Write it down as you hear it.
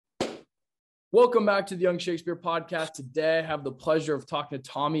Welcome back to the Young Shakespeare podcast. Today, I have the pleasure of talking to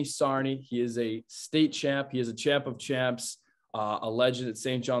Tommy Sarni. He is a state champ. He is a champ of champs, a legend at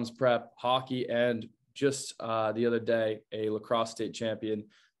St. John's Prep, hockey, and just the other day, a lacrosse state champion.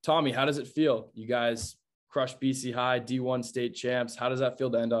 Tommy, how does it feel? You guys crushed BC High, D1 state champs. How does that feel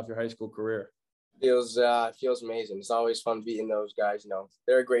to end off your high school career? Feels amazing. It's always fun beating those guys.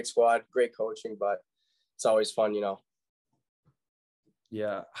 They're a great squad, great coaching, but it's always fun.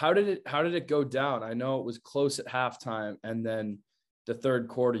 Yeah. How did it go down? I know it was close at halftime, and then the third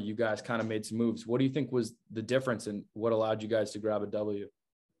quarter, you guys kind of made some moves. What do you think was the difference and what allowed you guys to grab a W?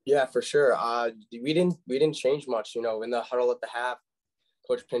 Yeah, for sure. We didn't change much. In the huddle at the half,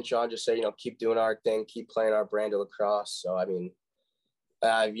 Coach Pinchon just said, keep doing our thing, keep playing our brand of lacrosse. So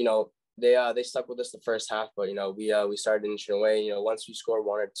they stuck with us the first half, but we started inching away. Once we scored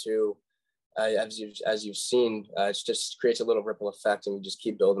one or two. As you've seen, it just creates a little ripple effect, and we just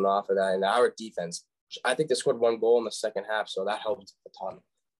keep building off of that. And our defense, I think they scored one goal in the second half, so that helped a ton.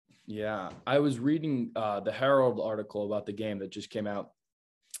 Yeah, I was reading the Herald article about the game that just came out,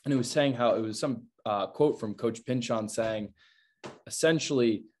 and it was saying how it was some quote from Coach Pinchon saying,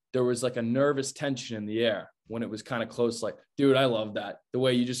 essentially, there was like a nervous tension in the air when it was kind of close. Like, dude, I love that. The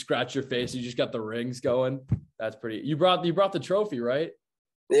way you just scratch your face, you just got the rings going. That's pretty. You brought the trophy, right?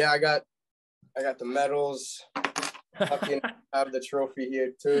 Yeah, I got the medals. Fucking have the trophy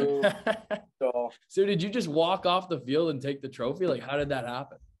here too. So did you just walk off the field and take the trophy? Like, how did that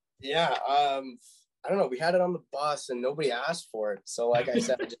happen? Yeah, I don't know. We had it on the bus and nobody asked for it. So like I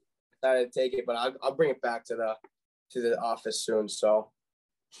said, I just decided to take it, but I'll bring it back to the office soon. So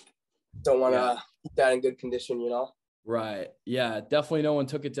don't want to keep that in good condition, Right. Yeah, definitely no one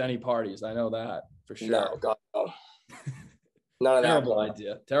took it to any parties. I know that for sure. No, God, no. None of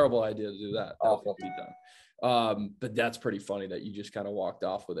that. Terrible idea to do that. Awful. But that's pretty funny that you just kind of walked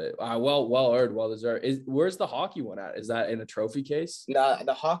off with it. Well earned, well deserved. Where's the hockey one at? Is that in a trophy case? No,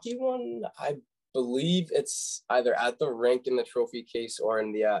 the hockey one, I believe it's either at the rink in the trophy case or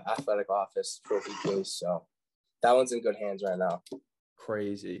in the athletic office trophy case. So that one's in good hands right now.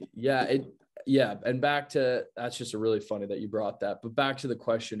 Crazy. Yeah. And back to, that's just really funny that you brought that. But back to the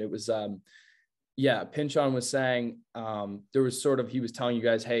question, it was Pinchon was saying there was he was telling you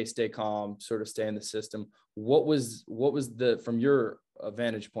guys, hey, stay calm, sort of stay in the system. What was from your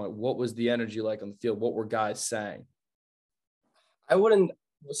vantage point, what was the energy like on the field? What were guys saying? I wouldn't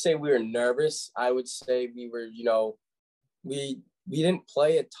say we were nervous. I would say we were, we didn't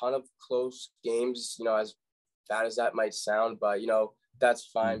play a ton of close games, as bad as that might sound, but, that's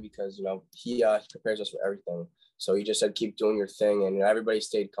fine because, he prepares us for everything. So he just said, keep doing your thing. And everybody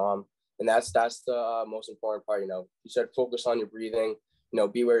stayed calm. And that's the most important part. You said focus on your breathing.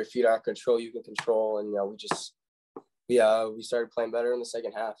 Be where your feet are. Control you can control. And we started playing better in the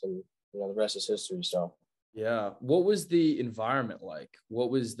second half, and the rest is history. So yeah, what was the environment like? What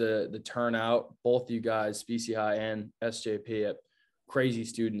was the turnout? Both you guys, BC High and SJP, at crazy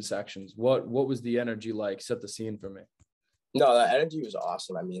student sections. What was the energy like? Set the scene for me. No, that energy was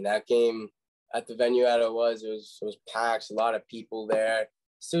awesome. I mean, that game at the venue that it was packed. A lot of people there.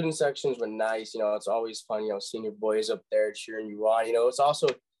 Student sections were nice. It's always fun, seeing your boys up there cheering you on.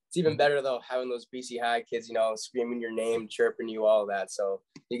 It's even better though, having those BC High kids, screaming your name, chirping you, all that. So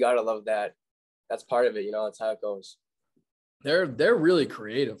you got to love that. That's part of it. That's how it goes. They're really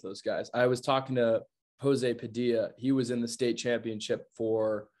creative, those guys. I was talking to Jose Padilla. He was in the state championship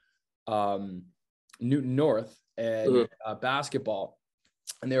for Newton North and basketball.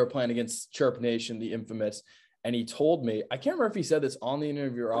 And they were playing against Chirp Nation, the infamous. And he told me, I can't remember if he said this on the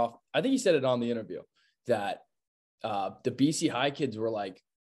interview or off. I think he said it on the interview, that the BC High kids were like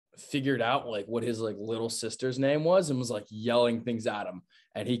figured out like what his like little sister's name was and was like yelling things at him,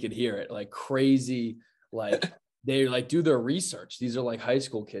 and he could hear it like crazy. Like they like do their research. These are like high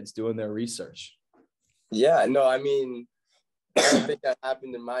school kids doing their research. Yeah, no, I mean, I don't think that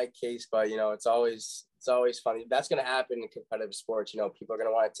happened in my case, but it's always funny. That's going to happen in competitive sports. People are going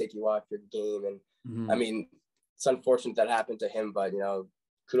to want to take you off your game. And I mean, it's unfortunate that happened to him, but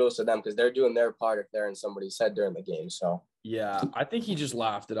kudos to them because they're doing their part if they're in somebody's head during the game. So yeah, I think he just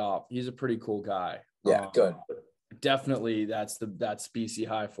laughed it off. He's a pretty cool guy. Yeah, good. Definitely, that's BC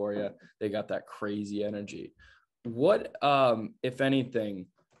High for you. They got that crazy energy. What, if anything,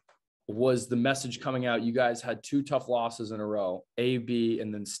 was the message coming out? You guys had two tough losses in a row, AB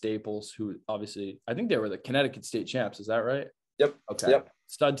and then Staples, who obviously I think they were the Connecticut state champs. Is that right? Yep. Okay. Yep.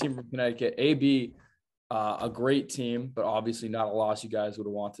 Stud team from Connecticut. AB. A great team, but obviously not a loss you guys would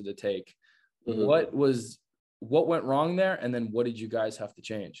have wanted to take. What went wrong there? And then what did you guys have to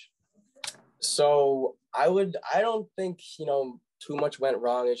change? So I don't think, too much went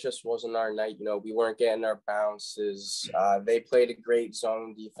wrong. It just wasn't our night. We weren't getting our bounces. They played a great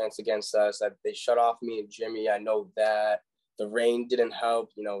zone defense against us. They shut off me and Jimmy. I know that. The rain didn't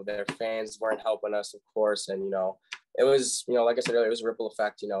help. Their fans weren't helping us, of course. And, it was, like I said earlier, it was a ripple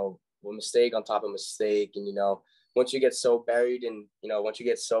effect, a mistake on top of mistake. And, once you get so buried and, once you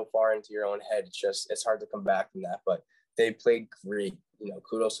get so far into your own head, it's hard to come back from that. But they played great.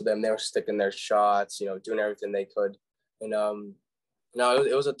 Kudos to them. They were sticking their shots, doing everything they could. And, no,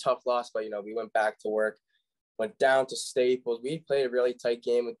 it was a tough loss, but, we went back to work, went down to Staples. We played a really tight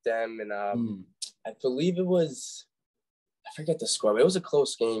game with them. And I believe it was, I forget the score, but it was a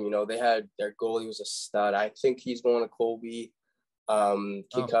close game. They had their goalie was a stud. I think he's going to Colby.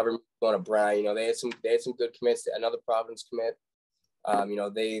 He covered going to Brian. They had some good commits. Another Providence commit.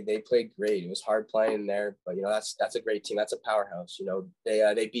 They played great. It was hard playing there, but that's a great team. That's a powerhouse.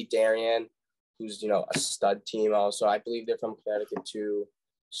 They beat Darien, who's a stud team also. I believe they're from Connecticut too.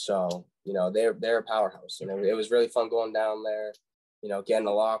 So they're a powerhouse. It was really fun going down there. Getting in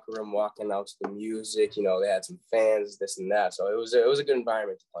the locker room, walking out to the music. They had some fans, this and that. So it was a good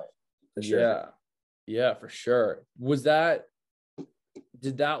environment to play. For sure. Yeah, for sure.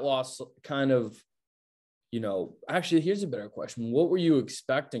 Did that loss kind of, actually, here's a better question. What were you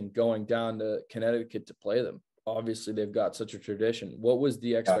expecting going down to Connecticut to play them? Obviously, they've got such a tradition. What was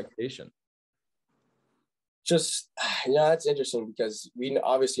the expectation? That's interesting because we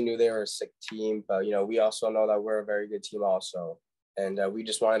obviously knew they were a sick team, but, we also know that we're a very good team also. And we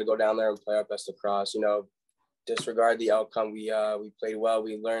just wanted to go down there and play our best lacrosse, disregard the outcome. We played well.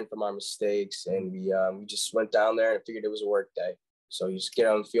 We learned from our mistakes, and we just went down there and figured it was a work day. So you just get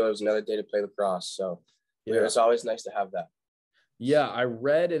on the field. It was another day to play lacrosse. So it's always nice to have that. Yeah, I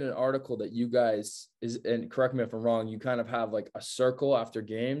read in an article that you guys and correct me if I'm wrong, you kind of have like a circle after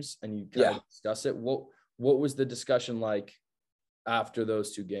games and you kind of discuss it. What was the discussion like after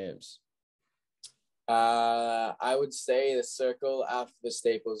those two games? I would say the circle after the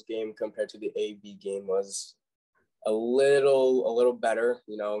Staples game compared to the AB game was a little better.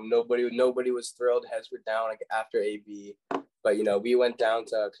 Nobody was thrilled. Heads were down like after AB, but we went down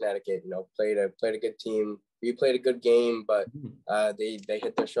to Connecticut. Played a good team. We played a good game, but they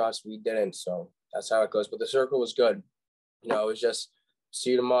hit their shots. We didn't. So that's how it goes. But the circle was good. It was just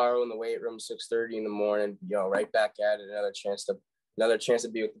see you tomorrow in the weight room, 6:30 in the morning. Right back at it. Another chance to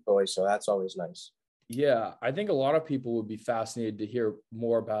be with the boys. So that's always nice. Yeah, I think a lot of people would be fascinated to hear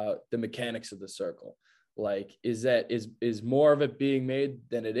more about the mechanics of the circle. Like, is more of it being made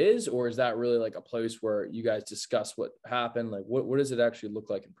than it is, or is that really like a place where you guys discuss what happened? Like, what does it actually look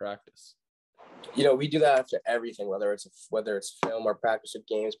like in practice? We do that after everything, whether it's film or practice or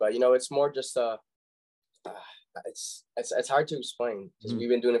games. But it's more just it's hard to explain because we've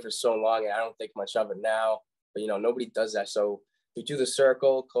been doing it for so long, and I don't think much of it now. But nobody does that, so. We do the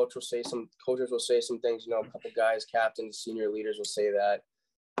circle. Coaches will say some things, a couple guys, captains, senior leaders will say that.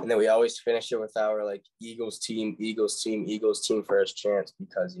 And then we always finish it with our like Eagles team first chance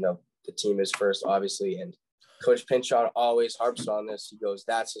because, the team is first, obviously. And Coach Pinchot always harps on this. He goes,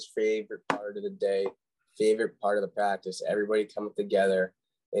 that's his favorite part of the day, favorite part of the practice. Everybody coming together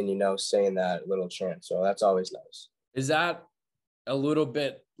and, saying that little chant. So that's always nice. Is that a little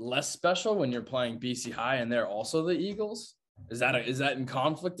bit less special when you're playing BC High and they're also the Eagles? Is that in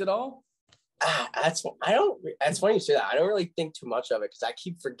conflict at all? It's funny you say that. I don't really think too much of it because I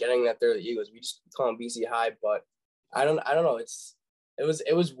keep forgetting that they're the Eagles. We just call them BC High, but I don't know.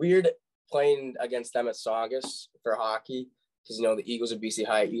 It was weird playing against them at Saugus for hockey because the Eagles are BC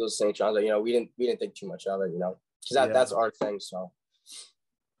High, Eagles St. John's. We didn't think too much of it, because that's our thing. So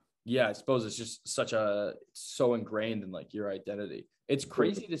yeah, I suppose it's just so ingrained in like your identity. It's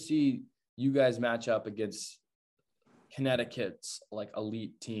crazy to see you guys match up against Connecticut's like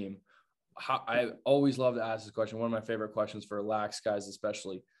elite team. I always love to ask this question. One of my favorite questions for lax guys,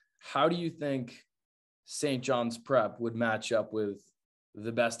 especially. How do you think St. John's Prep would match up with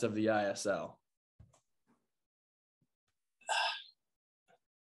the best of the ISL?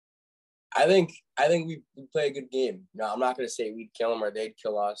 I think we play a good game. I'm not going to say we'd kill them or they'd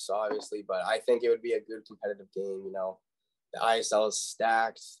kill us, obviously, but I think it would be a good competitive game. The ISL is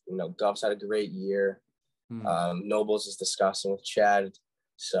stacked. Gov's had a great year. Nobles is discussing with Chad.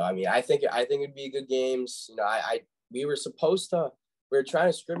 So, I think it'd be good games. We were trying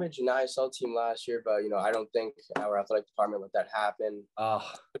to scrimmage an ISL team last year, but, I don't think our athletic department let that happen. I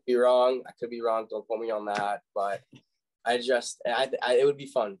could be wrong. Don't quote me on that. But it would be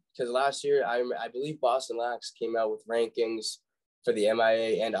fun because last year, I believe Boston Lax came out with rankings for the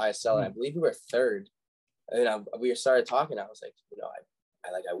MIA and ISL. And I believe we were third. And then we started talking. I was like,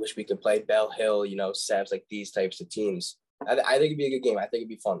 I wish we could play Bell Hill, Sebs, like these types of teams. I think it'd be a good game. I think it'd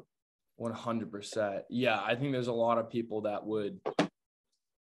be fun. 100%. Yeah, I think there's a lot of people that would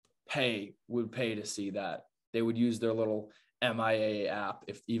pay to see that. They would use their little MIA app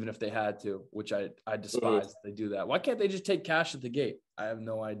even if they had to, which I despise. They do that. Why can't they just take cash at the gate? I have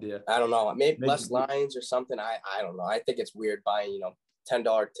no idea. I don't know. Maybe less lines or something. I don't know. I think it's weird buying,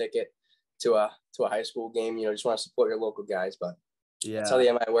 $10 ticket to a high school game. Just want to support your local guys, but yeah, that's how the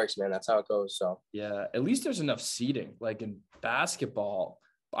MIA works, man. That's how it goes. So yeah, at least there's enough seating. Like in basketball,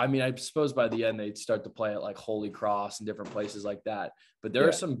 I mean, I suppose by the end they'd start to play at like Holy Cross and different places like that. But there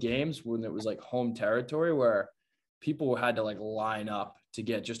are some games when it was like home territory where people had to like line up to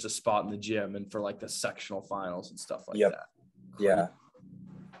get just a spot in the gym and for like the sectional finals and stuff like that. Crazy. Yeah.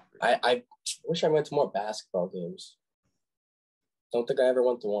 I wish I went to more basketball games. Don't think I ever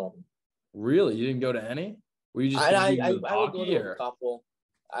went to one of them. Really? You didn't go to any? Were you just I would go to a couple.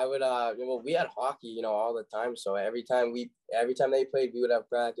 I would we had hockey, all the time. So every time they played, we would have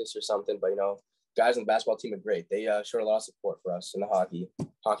practice or something. But guys on the basketball team are great. They showed a lot of support for us in the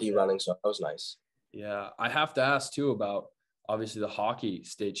hockey running. So that was nice. Yeah, I have to ask too about obviously the hockey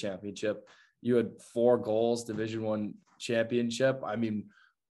state championship. You had 4 goals, Division I championship. I mean,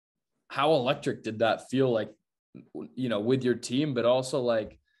 how electric did that feel like, with your team, but also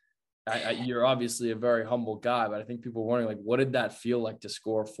like, you're obviously a very humble guy, but I think people are wondering, like, what did that feel like to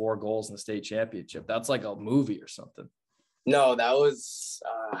score 4 goals in the state championship? That's like a movie or something. No, that was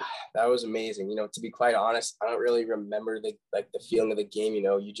amazing. To be quite honest, I don't really remember the feeling of the game.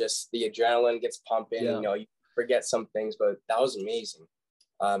 You just, the adrenaline gets pumping. You forget some things, but that was amazing.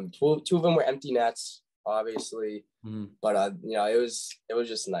 Two of them were empty nets, obviously, but it was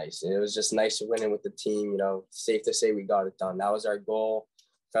just nice. It was just nice to win it with the team. Safe to say we got it done. That was our goal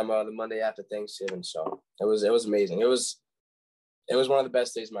from the Monday after Thanksgiving. So it was amazing. It was one of the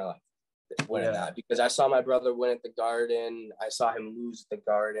best days of my life winning that, because I saw my brother win at the Garden. I saw him lose at the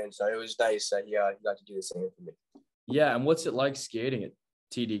Garden. So it was nice that he got to do the same for me. Yeah. And what's it like skating at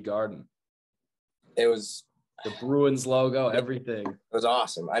TD Garden? It was the Bruins logo, everything. It was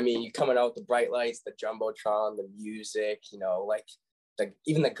awesome. I mean, you coming out with the bright lights, the Jumbotron, the music,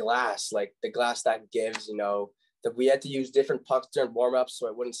 even the glass, like the glass that gives, that we had to use different pucks during warm-ups so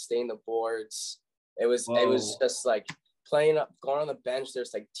it wouldn't stain the boards. It was just like playing up, going on the bench.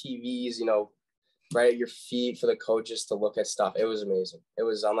 There's like TVs, right at your feet for the coaches to look at stuff. It was amazing. It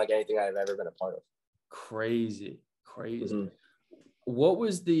was unlike anything I've ever been a part of. Crazy. Mm-hmm. What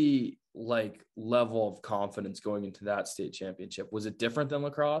was the level of confidence going into that state championship? Was it different than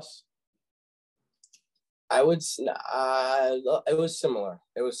lacrosse? I would, it was similar.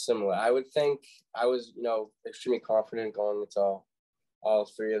 I would think I was, extremely confident going into all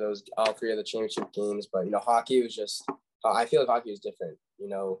three of the championship games. But, hockey was just, I feel like hockey is different.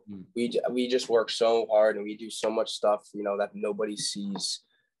 We just work so hard and we do so much stuff, that nobody sees.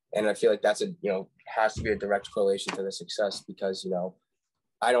 And I feel like that's has to be a direct correlation to the success, because,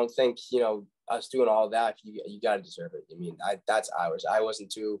 I don't think, us doing all that, you got to deserve it. I mean, that's ours. I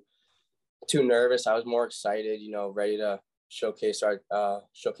wasn't too nervous. I was more excited, ready to showcase our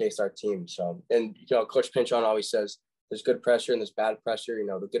team. So, and, Coach Pinchon always says there's good pressure and there's bad pressure.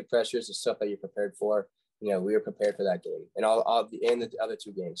 The good pressure is the stuff that you're prepared for. We were prepared for that game and and the other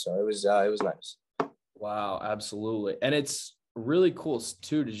 2 games. So it was nice. Wow. Absolutely. And it's really cool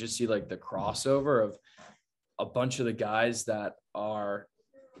too, to just see like the crossover of a bunch of the guys that are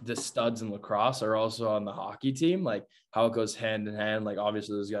the studs in lacrosse are also on the hockey team, like how it goes hand in hand. Like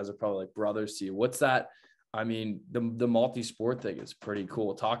obviously those guys are probably like brothers to you. What's that? I mean, the multi-sport thing is pretty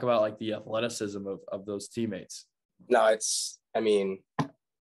cool. Talk about like the athleticism of those teammates. No,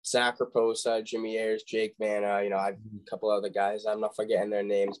 Zach Raposa, Jimmy Ayers, Jake Vanna, I've a couple other guys. I'm not forgetting their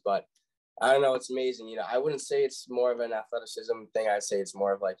names, but I don't know. It's amazing. I wouldn't say it's more of an athleticism thing. I'd say it's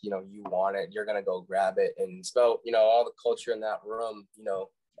more of like, you want it, you're going to go grab it. And it's about, all the culture in that room,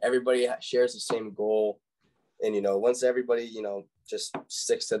 everybody shares the same goal. And, once everybody, just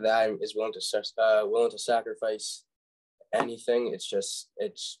sticks to that and is willing to sacrifice anything,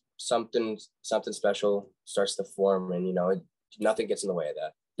 it's something special starts to form. And, nothing gets in the way of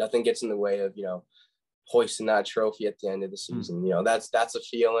that. Nothing gets in the way of, hoisting that trophy at the end of the season. That's a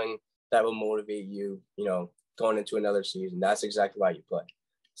feeling that will motivate you, going into another season. That's exactly why you play.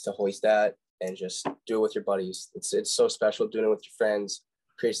 It's to hoist that and just do it with your buddies. It's so special doing it with your friends.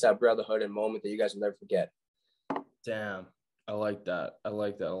 Creates that brotherhood and moment that you guys will never forget. Damn. I like that. I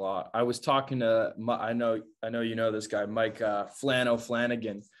like that a lot. I was talking to, I know this guy, Mike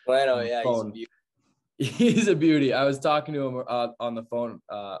Flanagan. Flano, yeah, he's a beauty. He's a beauty. I was talking to him on the phone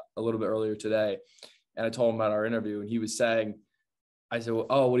a little bit earlier today, and I told him about our interview, and he was saying, I said,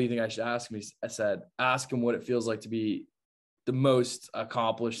 well, what do you think I should ask him? I said, ask him what it feels like to be the most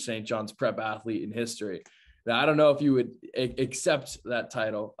accomplished St. John's Prep athlete in history. Now, I don't know if you would accept that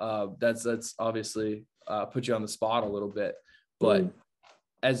title. That's obviously put you on the spot a little bit, but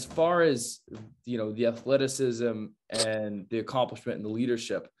as far as, the athleticism and the accomplishment and the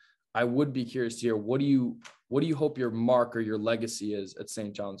leadership, I would be curious to hear, what do you hope your mark or your legacy is at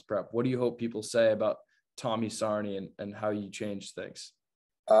St. John's Prep? What do you hope people say about Tommy Sarni and how you changed things?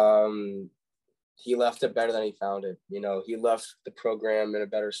 He left it better than he found it. He left the program in a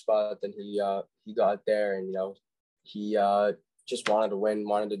better spot than he got there. And, he just wanted to win,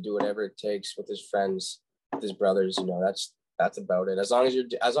 wanted to do whatever it takes with his friends, with his brothers. That's about it. As long as you're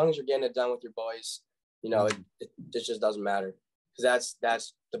getting it done with your boys, it just doesn't matter. Because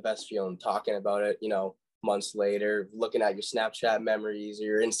that's the best feeling, talking about it, months later, looking at your Snapchat memories or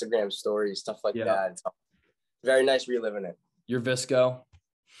your Instagram stories, stuff like that. It's very nice reliving it. Your Visco.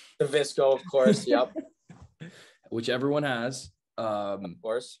 The Visco, of course. Yep. Which everyone has. Of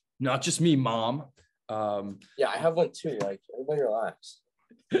course. Not just me, Mom. Yeah, I have one too. Like, everybody relax.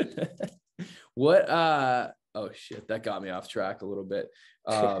 What? Oh shit, that got me off track a little bit.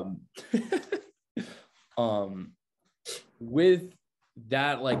 With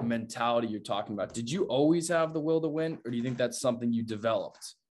that like mentality you're talking about, did you always have the will to win, or do you think that's something you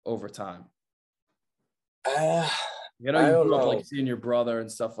developed over time? I You don't grew up know. like seeing your brother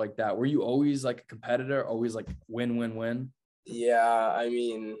and stuff like that. Were you always like a competitor, always like win, win, win? Yeah, I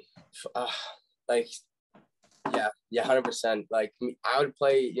mean, like, yeah, 100%. Like, I would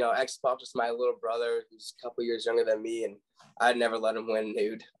play, Xbox with my little brother who's a couple years younger than me, and I'd never let him win,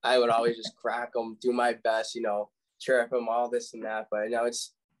 dude. I would always just crack him, do my best, chirp him, all this and that. But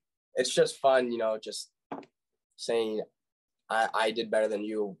it's just fun, just saying I did better than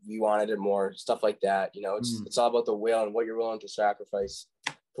you. You wanted it more, stuff like that. It's all about the will and what you're willing to sacrifice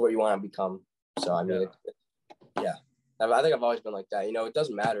for what you want to become. So I mean, I think I've always been like that. It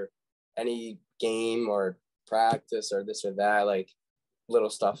doesn't matter any game or practice or this or that, like little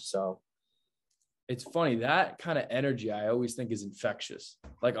stuff. So it's funny, that kind of energy I always think is infectious.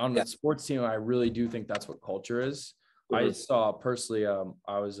 Like on the sports team, I really do think that's what culture is. I saw personally,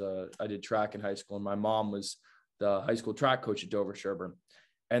 I did track in high school, and my mom was the high school track coach at Dover Sherburne.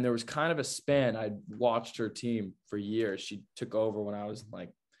 And there was kind of a span. I'd watched her team for years. She took over when I was in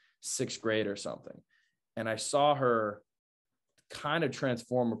like 6th grade or something. And I saw her kind of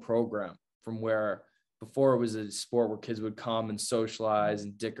transform a program from where before it was a sport where kids would come and socialize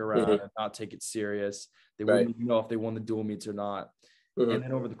and dick around and not take it serious. They wouldn't even know if they won the dual meets or not. And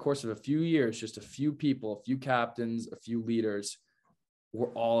then over the course of a few years, just a few people, a few captains, a few leaders were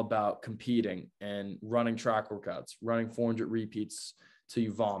all about competing and running track workouts, running 400 repeats till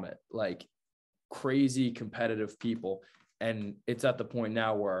you vomit, like crazy competitive people. And it's at the point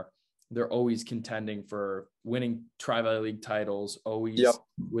now where they're always contending for winning Tri-Valley League titles, always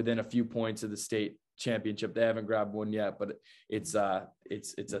within a few points of the state championship. They haven't grabbed one yet, but it's a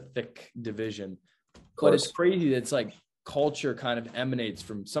thick division. But it's crazy that it's like culture kind of emanates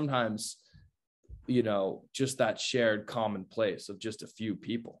from sometimes, just that shared common place of just a few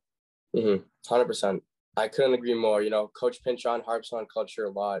people. 100%. I couldn't agree more. Coach Pinchon harps on culture a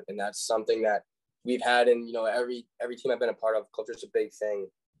lot, and that's something that we've had in, every team I've been a part of. Culture is a big thing.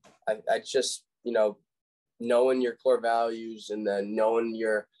 I just, knowing your core values and then knowing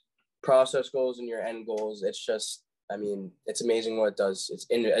your process goals and your end goals. It's just, it's amazing what it does.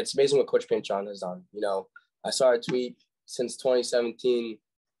 It's amazing what Coach Pinchon has done. I saw a tweet since 2017.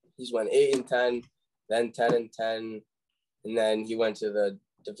 He's won 8-10, then 10-10, and then he went to the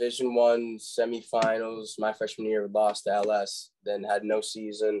Division I semifinals. My freshman year, lost to LS, then had no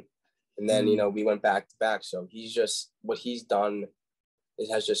season, and then we went back to back. So he's just, what he's done,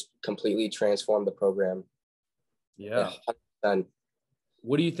 it has just completely transformed the program. Yeah. 100%.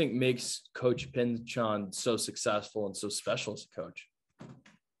 What do you think makes Coach Pinchon so successful and so special as a coach?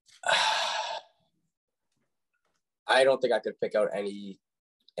 I don't think I could pick out any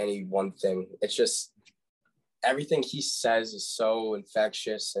one thing. It's just everything he says is so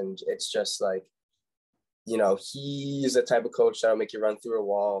infectious, and it's just like, he's the type of coach that'll make you run through a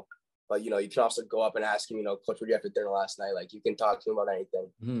wall. But, you can also go up and ask him, Coach, what did you have for dinner last night? Like, you can talk to him about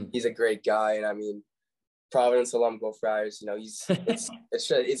anything. He's a great guy. And Providence alum, go Friars.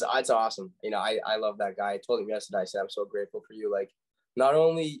 It's awesome. I love that guy. I told him yesterday, I said, I'm so grateful for you. Like, not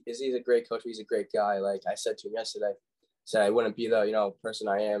only is he a great coach, but he's a great guy. Like I said to him yesterday, I said, I wouldn't be the, person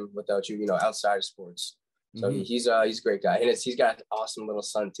I am without you, outside of sports. So he's a great guy. And he's got an awesome little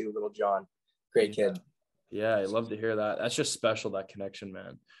son too, little John. Great kid. Yeah, I love to hear that. That's just special, that connection,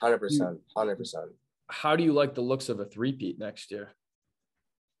 man. 100%. How do you like the looks of a three-peat next year?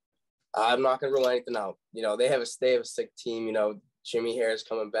 I'm not gonna rule anything out. You know, they have a sick team. You know, Jimmy Harris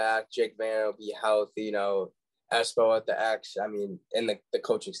coming back, Jake Van will be healthy. You know, Espo at the X. I mean, and the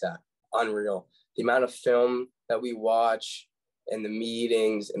coaching staff, unreal. The amount of film that we watch and the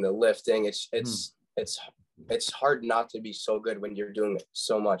meetings and the lifting, it's hard not to be so good when you're doing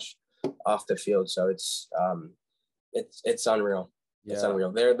so much off the field. So it's unreal. Yeah. It's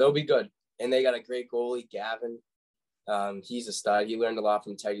unreal. They'll be good, and they got a great goalie, Gavin. He's a stud. He learned a lot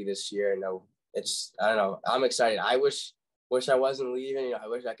from Teddy this year. I don't know. I'm excited. I wish I wasn't leaving. You know, I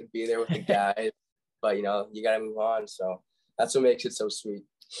wish I could be there with the guys, but you know, you got to move on. So that's what makes it so sweet.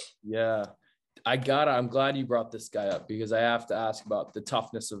 Yeah. I'm glad you brought this guy up because I have to ask about the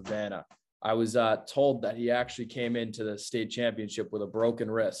toughness of Vanna. I was told that he actually came into the state championship with a broken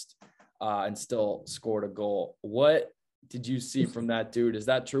wrist and still scored a goal. What did you see from that dude? Is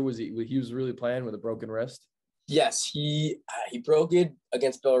that true? Was he was really playing with a broken wrist? Yes, he broke it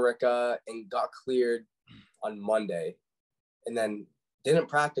against Billerica and got cleared on Monday, and then didn't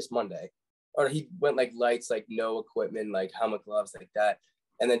practice Monday, or he went like lights, like no equipment, like helmet, gloves, like that,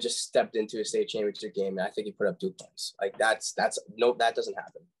 and then just stepped into a state championship game. And I think he put up 2 points. Like that doesn't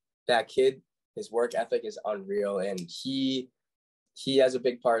happen. That kid, his work ethic is unreal, and he has a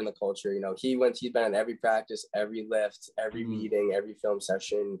big part in the culture. You know, he's been in every practice, every lift, every meeting, every film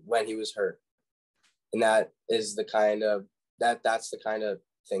session when he was hurt. And that is the kind of that's the kind of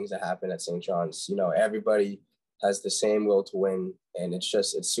things that happen at St. John's. You know, everybody has the same will to win, and it's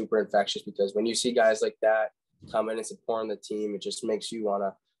super infectious because when you see guys like that come in and supporting the team, it just makes you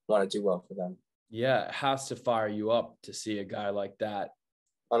wanna do well for them. Yeah, it has to fire you up to see a guy like that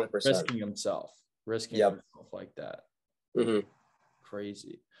 100%. risking himself like that. Mm-hmm.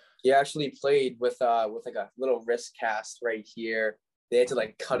 Crazy. He actually played with like a little wrist cast right here. They had to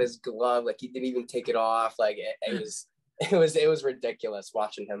like cut his glove, like he didn't even take it off. Like it was ridiculous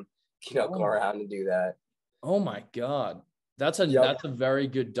watching him, you know, go around and do that. Oh my God. That's a very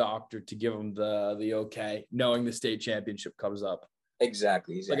good doctor to give him the okay, knowing the state championship comes up.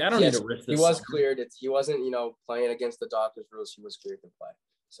 Exactly. Like I don't need to risk this. He was cleared. He wasn't, you know, playing against the doctor's rules. He was cleared to play.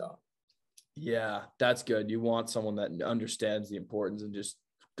 So yeah, that's good. You want someone that understands the importance and just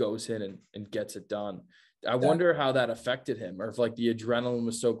goes in and gets it done. I wonder how that affected him, or if like the adrenaline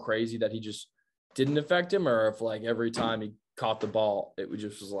was so crazy that he just didn't affect him, or if like every time he caught the ball, it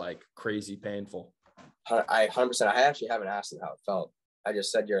was like crazy painful. 100%. I actually haven't asked him how it felt. I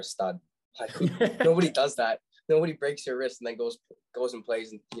just said you're a stud. Like, nobody does that. Nobody breaks your wrist and then goes and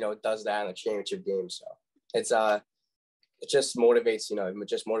plays and, you know, does that in a championship game. So it just motivates, you know, it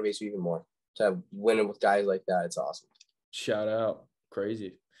just motivates you even more to win with guys like that. It's awesome. Shout out.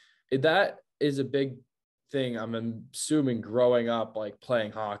 Crazy. That is a big thing. I'm assuming growing up, like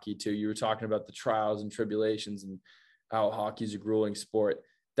playing hockey too. You were talking about the trials and tribulations and how hockey is a grueling sport.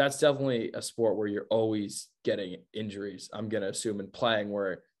 That's definitely a sport where you're always getting injuries. I'm going to assume in playing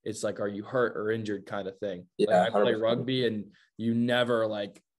where it's like, are you hurt or injured kind of thing. Yeah, like I play rugby and you never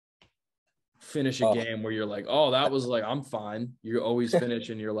like finish a game where you're like, oh, that was like, I'm fine. You always finish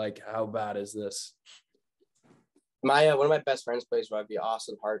and you're like, how bad is this? One of my best friends plays rugby,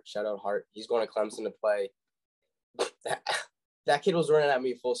 Austin Hart. Shout out Hart. He's going to Clemson to play. That kid was running at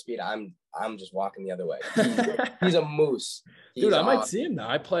me full speed. I'm just walking the other way. He's a moose. Dude, I might see him now.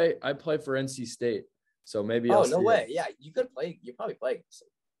 I play for NC State, so maybe. Oh, no way! Yeah, you could play. You probably play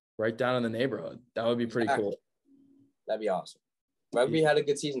right down in the neighborhood. That would be pretty cool. That'd be awesome. Rugby had a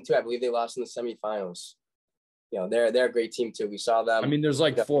good season too. I believe they lost in the semifinals. You know, they're a great team too. We saw them. I mean, there's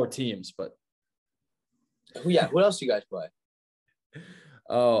like 4 teams, but what else do you guys play?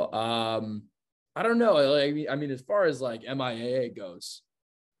 I don't know. Like, I mean, as far as like MIAA goes,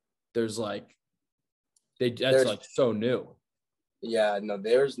 there's like that's like so new. Yeah, no,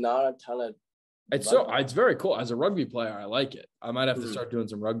 there's not a ton of. It's very cool. As a rugby player, I like it. I might have to start doing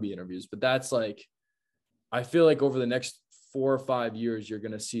some rugby interviews, but that's like, I feel like over the next 4 or 5 years, you're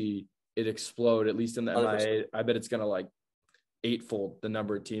gonna see it explode. At least in the 100%. MIA, I bet it's gonna like 8-fold the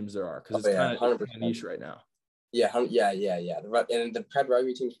number of teams there are because it's kind of niche right now. Yeah. And the Pred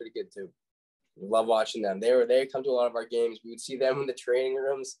rugby team's pretty good too. We love watching them. They come to a lot of our games. We would see them in the training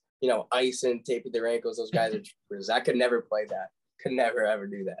rooms, you know, ice and taping their ankles. Those guys are troopers. I could never play that. Could never ever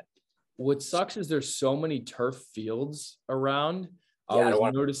do that. What sucks is there's so many turf fields around. I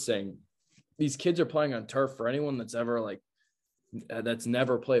was noticing these kids are playing on turf. For anyone that's ever that's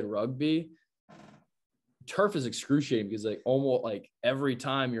never played rugby, turf is excruciating because like almost like every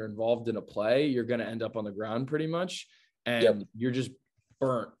time you're involved in a play, you're going to end up on the ground pretty much. And you're just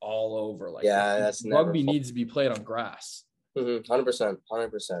burnt all over. Like that's rugby needs to be played on grass. 100%.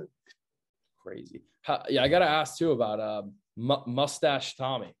 Crazy. I got to ask too about Mustache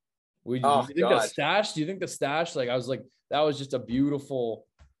Tommy. Oh, You think the God. stash? Do you think the stash? Like I was like, that was just a beautiful,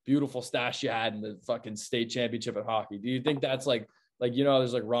 beautiful stash you had in the fucking state championship at hockey. Do you think that's like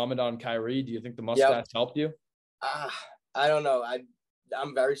there's like Ramadan Kyrie? Do you think the mustache Yep. helped you? I don't know.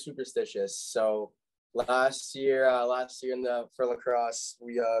 I'm very superstitious. So last year for lacrosse,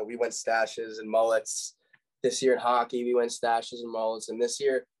 we went stashes and mullets. This year in hockey, we went stashes and mullets. And this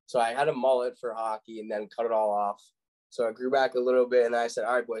year, so I had a mullet for hockey and then cut it all off. So I grew back a little bit and I said,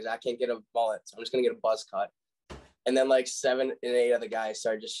 all right, boys, I can't get a mullet. So I'm just going to get a buzz cut. And then like 7 and 8 of the guys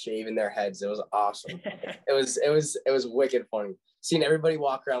started just shaving their heads. It was awesome. It was wicked funny. Seeing everybody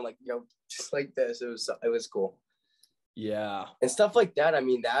walk around like, just like this. It was cool. Yeah. And stuff like that. I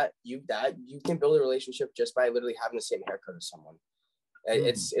mean, that you can build a relationship just by literally having the same haircut as someone.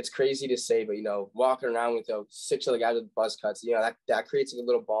 It's crazy to say, but walking around with 6 other guys with buzz cuts, that creates a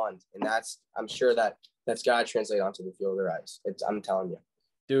little bond. And I'm sure that's gotta translate onto the field of their eyes. I'm telling you.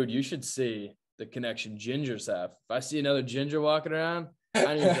 Dude, you should see the connection gingers have. If I see another ginger walking around, I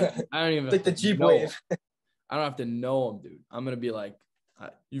don't even like the Jeep wave. I don't have to know him, dude. I'm gonna be like,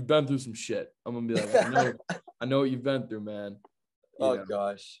 you've been through some shit. I'm gonna be like, I know what you've been through, man.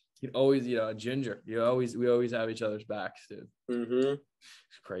 Gosh. You always, a ginger. We always have each other's backs, dude. Mm-hmm.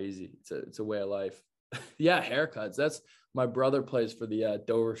 It's crazy. It's a way of life. Yeah, haircuts. That's my brother plays for the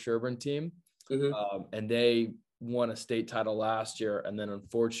Dover Sherburne team, and they won a state title last year, and then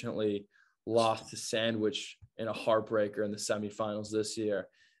unfortunately lost to Sandwich in a heartbreaker in the semifinals this year.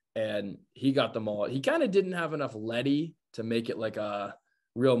 And he got the mullet. He kind of didn't have enough letty to make it like a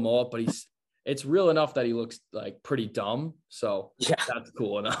real mullet, but it's real enough that he looks like pretty dumb. So yeah, that's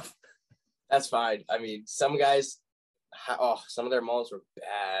cool enough. That's fine. I mean, some guys, some of their mullets were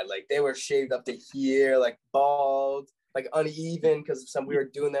bad. Like they were shaved up to here, like bald, like uneven because we were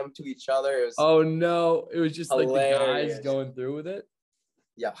doing them to each other. It was it was just hilarious. Like the guys going through with it.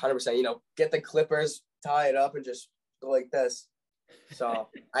 Yeah, 100%. Get the clippers, tie it up, and just go like this. So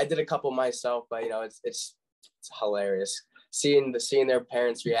I did a couple myself, but it's hilarious seeing their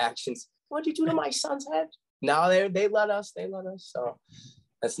parents' reactions. What'd you do to my son's head? Now they let us. So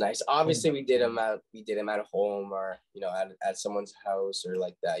that's nice. Obviously, we did him at home or at someone's house or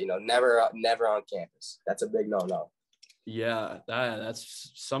like that. Never on campus. That's a big no. Yeah,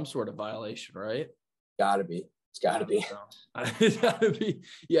 that's some sort of violation, right? Gotta be. It's gotta be. It's gotta be.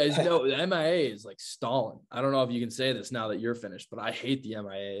 Yeah, the MIA is like stalling. I don't know if you can say this now that you're finished, but I hate the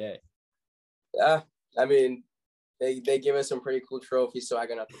MIAA. Yeah, I mean, they give us some pretty cool trophies, so I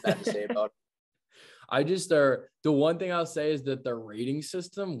got nothing bad to say about it. The one thing I'll say is that their rating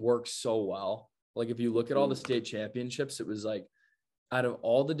system works so well. Like if you look at all the state championships, it was like out of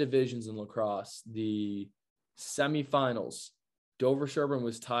all the divisions in lacrosse, the semifinals, Dover Sherburne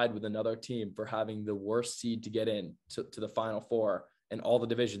was tied with another team for having the worst seed to get in to the Final Four in all the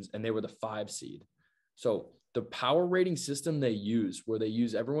divisions, and they were the 5 seed. So the power rating system they use, where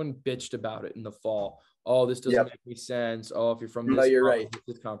everyone bitched about it in the fall. Oh, this doesn't make any sense. Oh, if you're from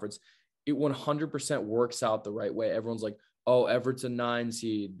this conference, it 100% works out the right way. Everyone's like, oh, Everett's a 9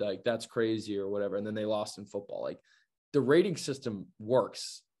 seed. Like that's crazy or whatever. And then they lost in football. Like the rating system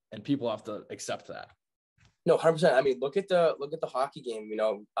works and people have to accept that. No, 100%. I mean, look at the hockey game.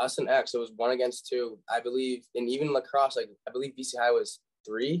 Us and X, it was 1-2, I believe. And even lacrosse, like I believe BC High was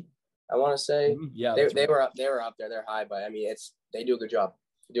 3. I want to say. Yeah, they were up there. They're high, but I mean, they do a good job.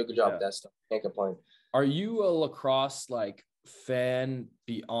 They do a good job with that stuff. Can't complain. Are you a lacrosse like fan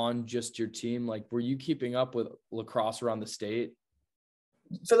beyond just your team? Like, were you keeping up with lacrosse around the state?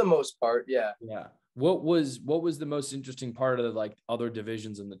 For the most part, yeah. Yeah. What was the most interesting part of the like other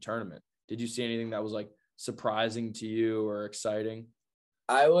divisions in the tournament? Did you see anything that was like surprising to you or exciting?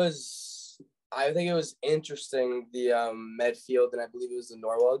 I think it was interesting, the Medfield, and I believe it was the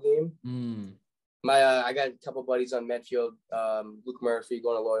Norwell game. I got a couple buddies on Medfield, Luke Murphy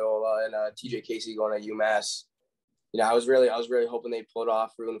going to Loyola and TJ Casey going to UMass. I was really hoping they pulled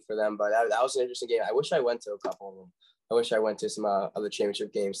off, rooting for them, but that was an interesting game. I wish I went to a couple of them. I wish I went to some other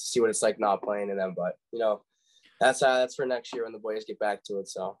championship games to see what it's like not playing in them, but that's for next year when the boys get back to it.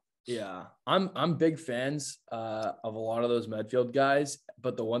 So yeah, I'm big fans of a lot of those Medfield guys,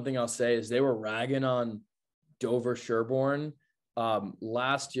 but the one thing I'll say is they were ragging on Dover Sherburne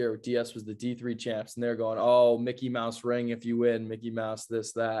last year. DS was the D3 champs, and they're going, oh, Mickey Mouse ring if you win, Mickey Mouse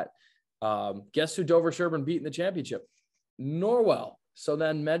this that. Guess who Dover Sherburne beat in the championship? Norwell. So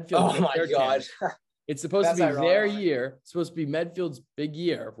then Medfield. Oh my God. It's supposed to be their year. It's supposed to be Medfield's big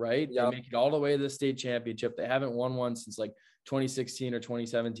year, right? Yep. They make it all the way to the state championship. They haven't won one since like 2016 or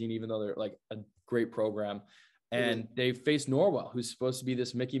 2017, even though they're like a great program. And they faced Norwell, who's supposed to be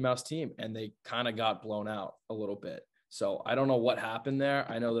this Mickey Mouse team, and they kind of got blown out a little bit. So I don't know what happened there.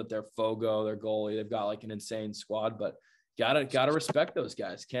 I know that they're Fogo, their goalie, they've got like an insane squad, but gotta respect those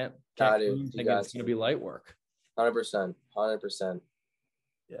guys. Can't think it's gonna be light work. 100%.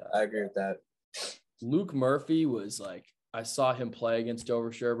 Yeah, I agree with that. Luke Murphy was like, I saw him play against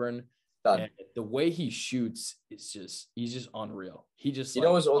Dover Sherburne, and the way he shoots is he's just unreal. He just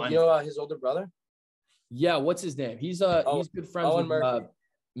his older brother? Yeah, what's his name? He's good friends with Murphy.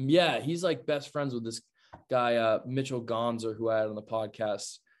 He's like best friends with this guy Mitchell Gonzer, who I had on the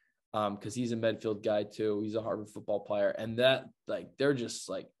podcast, because he's a Medfield guy too. He's a Harvard football player, and that they're just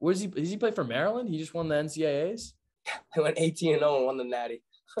like, what is he? Does he play for Maryland? He just won the NCAAs. He went 18-0 and won the Natty.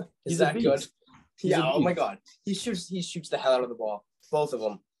 Is that good? Yeah. Oh my God, he shoots the hell out of the ball. Both of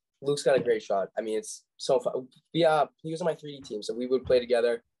them. Luke's got a great shot. I mean, it's so fun. He was on my 3D team, so we would play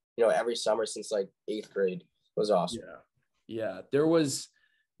together, every summer since like 8th grade. It was awesome. Yeah. There was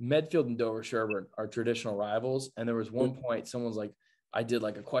Medfield and Dover Sherburne are traditional rivals, and there was one point someone's like, I did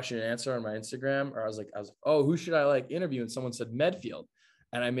like a question and answer on my Instagram, or I was like, oh, who should I like interview? And someone said Medfield,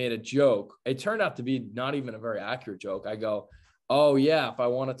 and I made a joke. It turned out to be not even a very accurate joke. I go, oh yeah, if I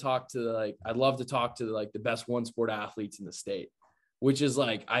want to talk to I'd love to talk to the best one sport athletes in the state, which is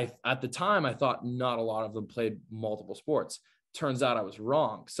at the time I thought not a lot of them played multiple sports. Turns out I was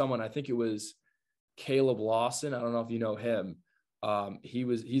wrong. I think it was Caleb Lawson. I don't know if you know him.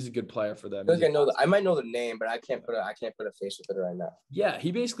 He's a good player for them. I might know the name, but I can't put a face with it right now. Yeah,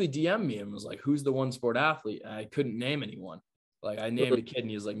 he basically DM'd me and was like, "Who's the one sport athlete?" And I couldn't name anyone. Like I named a kid, and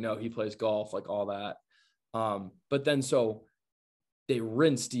he was like, "No, he plays golf," like all that. But then so they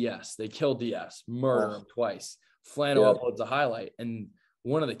rinse DS, they kill DS, murder him twice. Flano uploads a highlight, and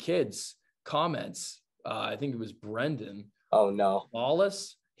one of the kids comments, I think it was Brendan. Oh no,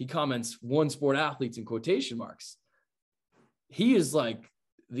 Wallace. He comments one sport athletes in quotation marks. He is like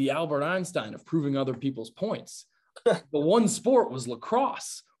the Albert Einstein of proving other people's points. The one sport was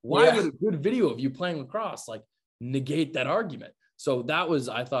lacrosse. Why would a good video of you playing lacrosse negate that argument? So that was,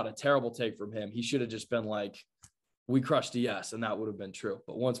 I thought, a terrible take from him. He should have just been like, we crushed DS, and that would have been true.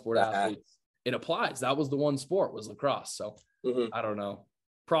 But one sport athletes, it applies. That was the one sport, was lacrosse. So I don't know.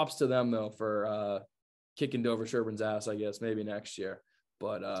 Props to them though for kicking Dover Sherburne's ass, I guess, maybe next year.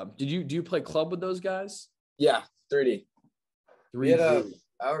 But do you play club with those guys? Yeah, 3D. We had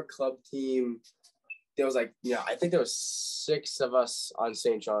our club team. There was I think there was 6 of us on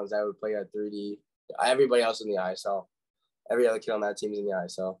St. John's that would play at 3D. Everybody else in the ISL. Every other kid on that team is in the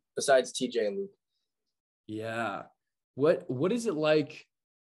ISL, besides TJ and Luke. Yeah. What is it like?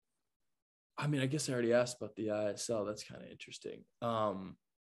 I mean, I guess I already asked about the ISL. That's kind of interesting.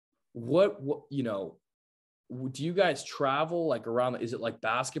 What do you guys travel around? Is it like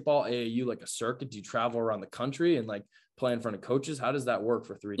basketball, AAU, like a circuit? Do you travel around the country and play in front of coaches? How does that work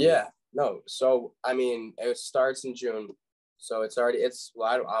for 3D? Yeah, no. So, I mean, it starts in June. So of course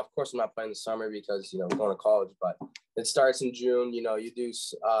I'm not playing in the summer because, I'm going to college, but it starts in June. You do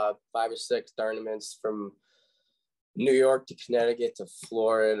 5 or 6 tournaments from New York to Connecticut to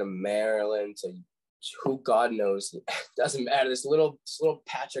Florida to Maryland to who God knows. It doesn't matter. This little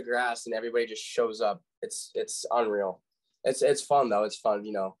patch of grass and everybody just shows up. It's unreal. It's fun though. It's fun.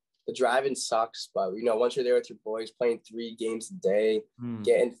 The driving sucks, but once you're there with your boys playing 3 games a day,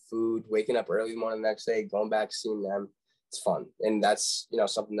 getting food, waking up early in the morning the next day, going back, seeing them, it's fun. And that's,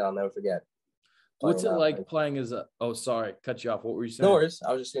 something that I'll never forget. What's it like playing as sorry, cut you off. What were you saying? No worries.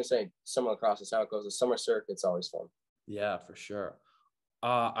 I was just going to say summer lacrosse is how it goes. The summer circuit's always fun. Yeah, for sure.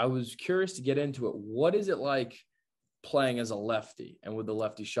 I was curious to get into it. What is it like playing as a lefty and with the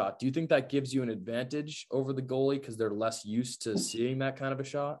lefty shot? Do you think that gives you an advantage over the goalie because they're less used to seeing that kind of a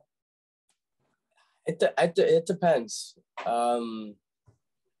shot? It depends. That's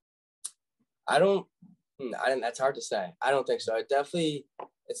hard to say. I don't think so. It's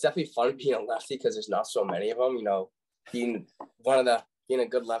definitely fun being a lefty because there's not so many of them. Being a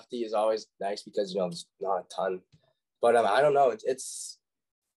good lefty is always nice because there's not a ton. But I don't know.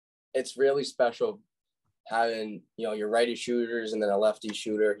 It's really special having your righty shooters and then a lefty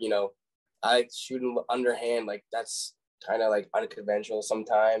shooter. I like shooting underhand. That's kind of unconventional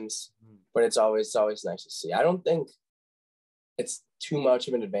sometimes, but it's always nice to see. I don't think it's too much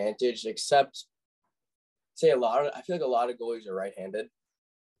of an advantage, except I feel like a lot of goalies are right-handed.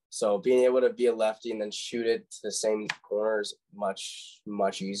 So being able to be a lefty and then shoot it to the same corner is much,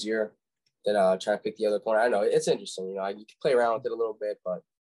 much easier than trying to pick the other corner. I know it's interesting. You can play around with it a little bit, but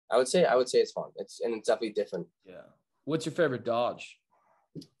I would say it's fun. It's definitely different. Yeah. What's your favorite dodge?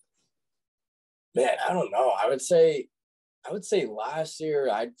 Man, I don't know. I would say last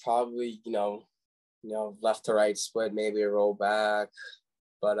year I'd probably, left to right split, maybe a roll back.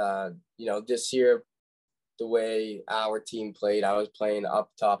 But, this year the way our team played. I was playing up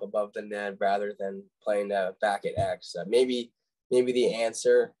top above the net rather than playing back at X. Maybe the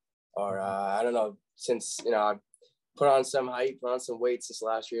answer, or I don't know, since, I put on some height, put on some weight this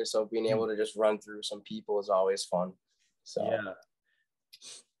last year. So being able to just run through some people is always fun. So yeah.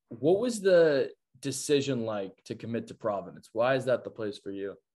 What was the decision like to commit to Providence? Why is that the place for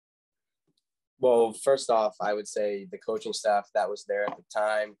you? Well, first off, I would say the coaching staff that was there at the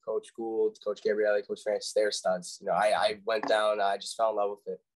time, Coach Gould, Coach Gabrielli, Coach France, they're studs. I went down, I just fell in love with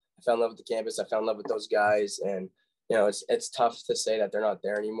it. I fell in love with the campus. I fell in love with those guys. And, it's tough to say that they're not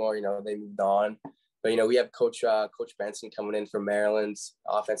there anymore. They moved on. But, we have Coach Benson coming in from Maryland's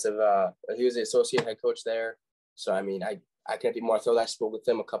offensive. He was the associate head coach there. So, I can't be more thrilled. I spoke with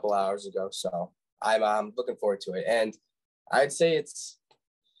him a couple hours ago. So I'm looking forward to it. And I'd say it's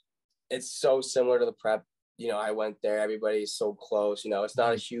so similar to the prep. I went there, everybody's so close, it's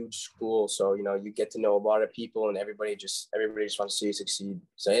not a huge school. So, you get to know a lot of people and everybody just wants to see you succeed.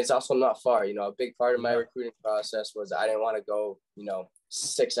 So it's also not far. A big part of my recruiting process was I didn't want to go,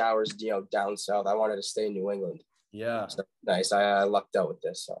 6 hours, down south. I wanted to stay in New England. Yeah. So nice. I lucked out with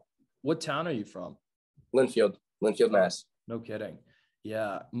this. So what town are you from? Linfield, Mass. No kidding.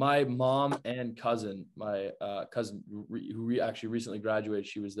 Yeah. My mom and cousin, my cousin who actually recently graduated,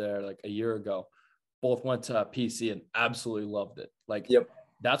 she was there like a year ago. Both went to PC and absolutely loved it. Like, yep.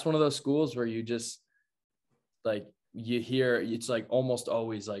 That's one of those schools where you just like, you hear it's like almost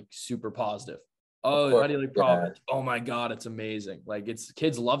always like super positive. Oh, how do you like Providence? Yeah. Oh my God, it's amazing. Like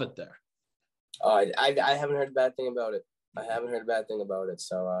kids love it there. I haven't heard a bad thing about it.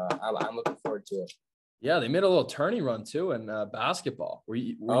 So I'm looking forward to it. Yeah, they made a little tourney run too in basketball. Were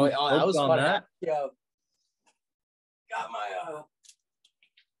you that was on fun. that? Yeah. Got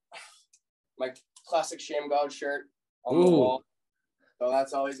my classic Sham God shirt on the wall. So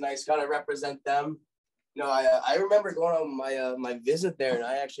that's always nice. Kind of represent them. I remember going on my visit there, and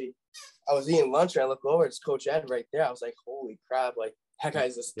I was eating lunch and I look over, it's Coach Ed right there. I was like, holy crap, like that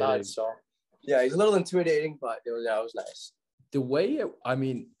guy's a stud. So yeah, he's a little intimidating, but it was nice.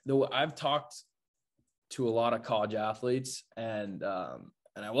 I've talked to a lot of college athletes, and I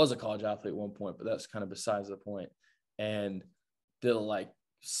was a college athlete at one point, but that's kind of besides the point. And they're like,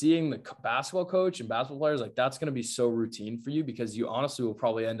 seeing the basketball coach and basketball players, like that's going to be so routine for you because you honestly will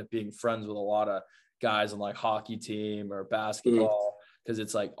probably end up being friends with a lot of guys on like hockey team or basketball, because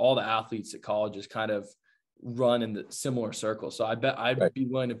it's like all the athletes at colleges kind of run in the similar circles. So I bet I'd be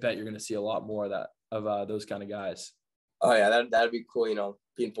willing to bet you're going to see a lot more of those kind of guys. Oh yeah, that'd be cool.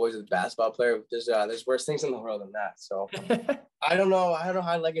 Being boys with a basketball player. There's worse things in the world than that. So I don't know how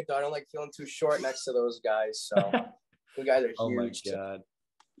I like it though. I don't like feeling too short next to those guys. So the guys are huge. Oh my God.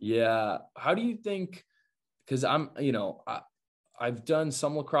 Yeah. How do you think, because I've done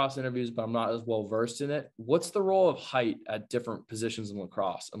some lacrosse interviews, but I'm not as well versed in it. What's the role of height at different positions in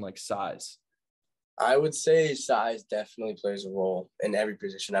lacrosse and like size? I would say size definitely plays a role in every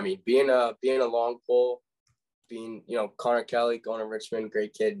position. Being a long pole, Connor Kelly going to Richmond,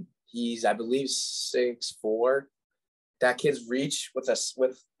 great kid. He's, I believe, 6'4". That kid's reach with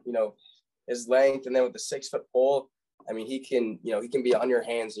his length, and then with the 6-foot pole, he can be on your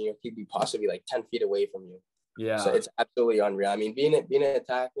hands, and he'd be possibly like 10 feet away from you. Yeah. So it's absolutely unreal. Being an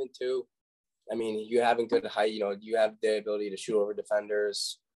attackman too, you having good height, you have the ability to shoot over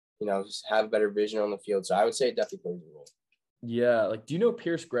defenders, just have better vision on the field. So I would say it definitely plays a role. Yeah. Like, do you know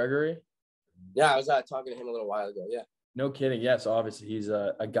Pierce Gregory? Yeah, I was talking to him a little while ago. Yeah. No kidding. Yes, obviously he's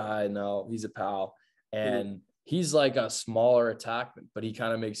a guy. No, he's a pal, and he's like a smaller attackman, but he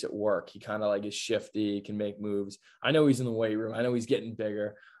kind of makes it work. He kind of like is shifty, he can make moves. I know he's in the weight room. I know he's getting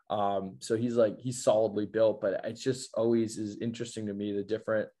bigger. So he's solidly built, but it's just always is interesting to me, the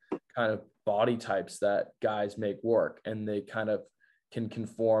different kind of body types that guys make work, and they kind of can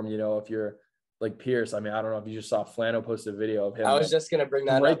conform, if you're like Pierce. I don't know if you just saw Flano post a video of him. I was just going to bring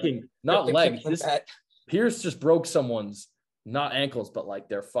that breaking, up. Not legs. Pierce just broke someone's, not ankles, but like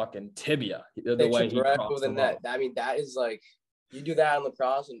their fucking tibia. The way he crossed the net. That is like, you do that in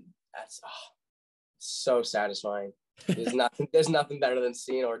lacrosse, and that's so satisfying. There's nothing better than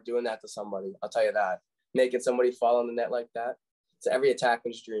seeing or doing that to somebody. I'll tell you that. Making somebody fall on the net like that. It's every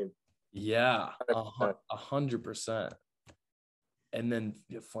attackman's dream. Yeah, 100%. And then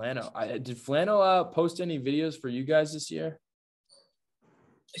Flano. Did Flano post any videos for you guys this year?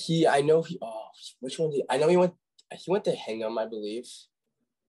 Which one I know he went to Hingham, I believe.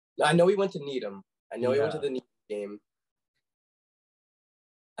 I know he went to Needham. He went to the Needham game.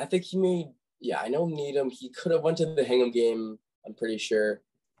 I think I know Needham. He could have went to the Hingham game, I'm pretty sure.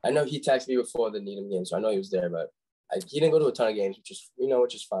 I know he texted me before the Needham game, so I know he was there, but he didn't go to a ton of games, which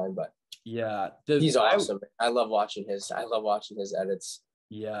is fine. But Yeah. He's awesome. I love watching his edits.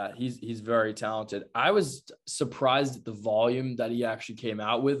 Yeah, he's very talented. I was surprised at the volume that he actually came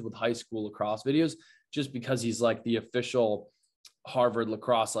out with high school lacrosse videos, just because he's like the official Harvard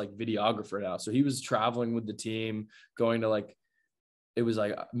lacrosse like videographer now. So he was traveling with the team, going to like, it was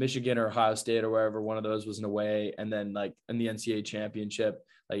like Michigan or Ohio State or wherever one of those was in a way, and then like in the NCAA championship,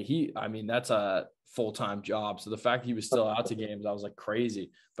 like I mean, that's a full-time job. So the fact he was still out to games, I was like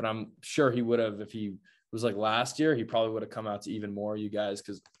crazy. But I'm sure he would have, if he was like last year, he probably would have come out to even more of you guys,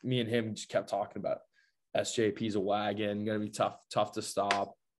 because me and him just kept talking about SJP's a wagon, gonna be tough to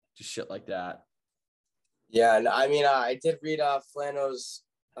stop, just shit like that. Yeah, and I mean, I did read Flano's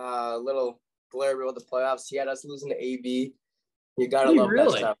little blurb about the playoffs. He had us losing to AB. You gotta love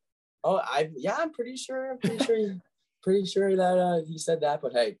that stuff. Oh, I'm pretty sure that he said that.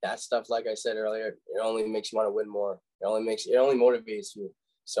 But hey, that stuff, like I said earlier, it only makes you want to win more. It only motivates you.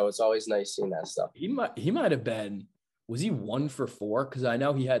 So it's always nice seeing that stuff. He might have been, was he 1 for 4? Because I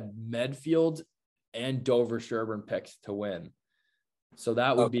know he had Medfield and Dover Sherburne picked to win. So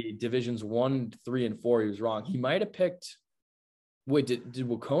that would be divisions 1, 3, and 4. He was wrong. He might have picked. Wait, did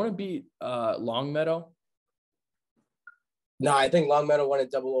Wacona beat Longmeadow? No, I think Longmeadow won a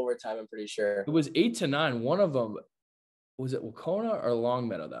double overtime. I'm pretty sure it was 8-9. One of them, was it Wacona or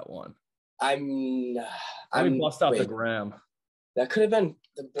Longmeadow that won? I'm bust out the gram. That could have been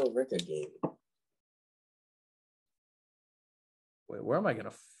the Bill Ricca game. Wait, where am I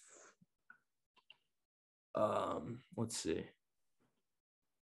gonna? Let's see.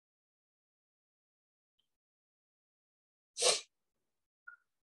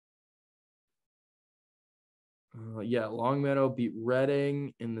 Yeah, Longmeadow beat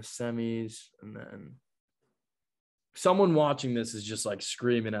Reading in the semis, and then someone watching this is just like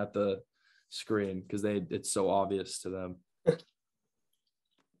screaming at the screen because it's so obvious to them.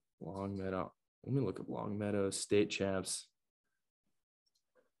 Longmeadow. Let me look at Longmeadow state champs.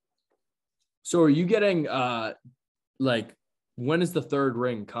 So are you getting like, when does the third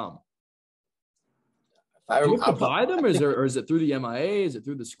ring come? Do you have to buy them, or is it through the MIA? Is it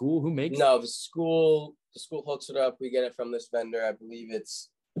through the school? Who makes No, the school hooks it up. We get it from this vendor. I believe it's,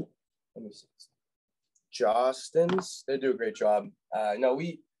 let me see, Jostens. They do a great job.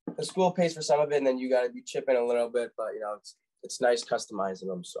 The school pays for some of it, and then you got to be chipping a little bit, but it's nice customizing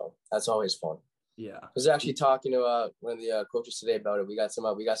them. So that's always fun. Yeah. I was actually talking to one of the coaches today about it. We got some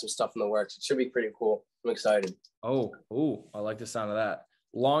stuff in the works. It should be pretty cool. I'm excited. Oh, I like the sound of that.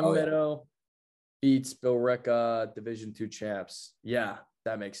 Longmeadow beats Bill Ricca, Division II champs. Yeah,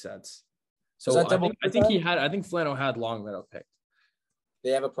 that makes sense. So I think Flano had Longmeadow picked.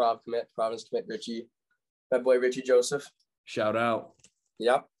 They have a Providence commit, Richie. My boy Richie Joseph. Shout out.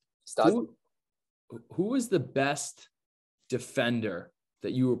 Yep. Who was the best defender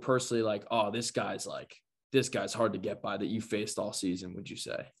that you were personally like, oh, this guy's hard to get by, that you faced all season, would you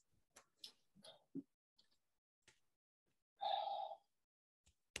say?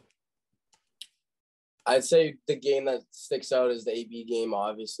 I'd say the game that sticks out is the AB game.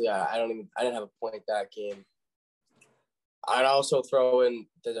 Obviously, I didn't have a point that game. I'd also throw in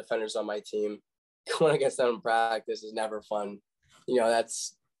the defenders on my team. Going against them in practice is never fun.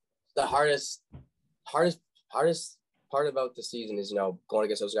 That's the hardest part about the season is, going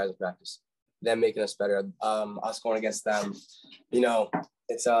against those guys in practice, them making us better. Us going against them,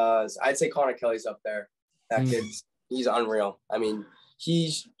 it's I'd say Connor Kelly's up there. That kid's, he's unreal. I mean,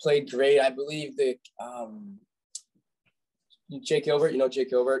 he's played great. I believe the Jake Gilbert, Jake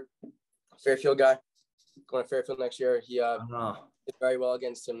Gilbert, Fairfield guy, going to Fairfield next year. He did very well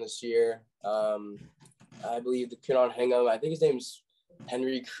against him this year. I believe the kid on Hingham, I think his name's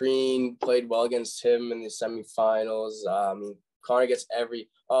Henry Crean, played well against him in the semifinals. Connor gets the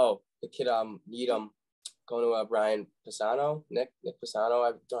kid Needham, going to Brian Pisano, Nick Pisano.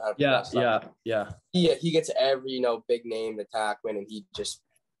 I don't know how to pronounce that. Yeah. He gets every big name attackman, and he just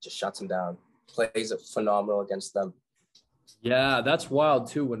shuts him down. Plays it phenomenal against them. Yeah, that's wild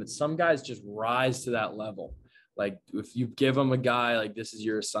too. When some guys just rise to that level. Like if you give them a guy like, this is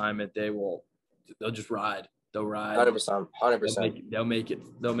your assignment, they'll just ride. They'll ride. 100%. They'll make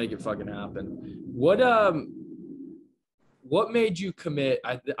it fucking happen. What made you commit?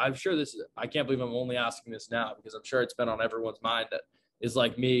 I'm sure I can't believe I'm only asking this now, because I'm sure it's been on everyone's mind that is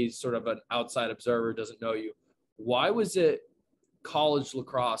like me, sort of an outside observer, doesn't know you. Why was it college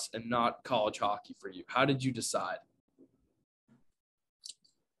lacrosse and not college hockey for you? How did you decide?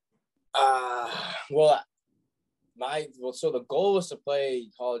 So the goal was to play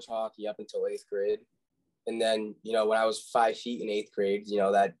college hockey up until 8th grade. And then, when I was 5 feet in 8th grade,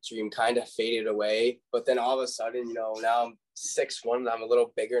 that dream kind of faded away. But then all of a sudden, now I'm 6'1". I'm a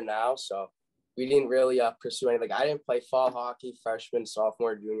little bigger now, so we didn't really pursue anything. Like, I didn't play fall hockey freshman,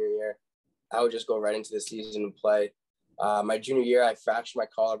 sophomore, junior year. I would just go right into the season and play. My junior year, I fractured my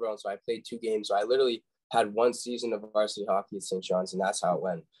collarbone, so I played 2 games. So I literally had 1 season of varsity hockey at St. John's, and that's how it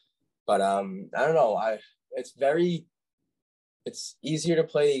went. But I don't know. It's easier to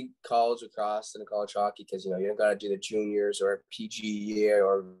play college lacrosse than college hockey because, you don't got to do the juniors or PG year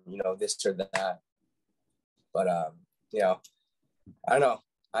or, this or that. But, I don't know.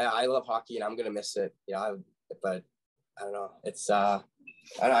 I love hockey and I'm going to miss it. But I don't know. It's, I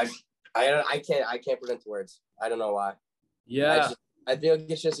can't put it into words. I don't know why. Yeah. I feel like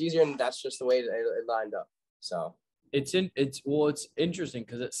it's just easier and that's just the way it lined up. So it's interesting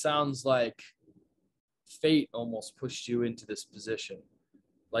because it sounds like fate almost pushed you into this position.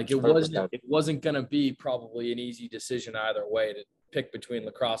 Like it 100%. wasn't going to be probably an easy decision either way to pick between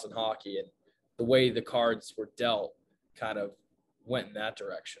lacrosse and hockey, and the way the cards were dealt kind of went in that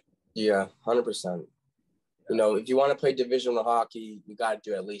direction. Yeah, 100%. If you want to play divisional hockey, you got to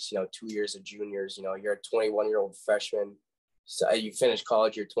do at least, 2 years of juniors. You're a 21-year-old freshman. So you finish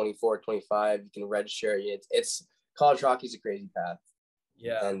college, you're 24, 25, you can register. It's college hockey's a crazy path.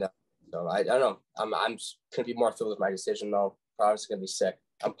 Yeah. And so I don't know. I'm going to be more thrilled with my decision, though. Probably going to be sick.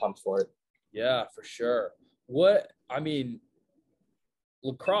 I'm pumped for it. Yeah, for sure.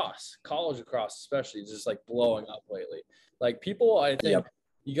 Lacrosse, college lacrosse especially, is just like blowing up lately. Like people, I think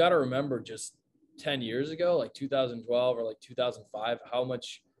you got to remember just 10 years ago, like 2012 or like 2005, how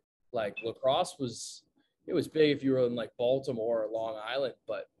much like lacrosse was big if you were in like Baltimore or Long Island,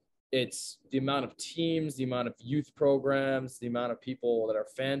 but it's the amount of teams, the amount of youth programs, the amount of people that are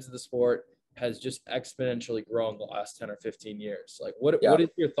fans of the sport has just exponentially grown the last 10 or 15 years. Like what is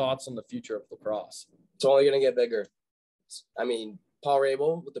your thoughts on the future of lacrosse? It's only going to get bigger. I mean, Paul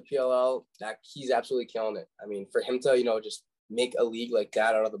Rabel with the PLL, he's absolutely killing it. I mean, for him to, just make a league like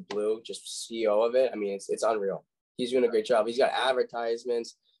that out of the blue, just CEO of it, I mean, it's unreal. He's doing a great job. He's got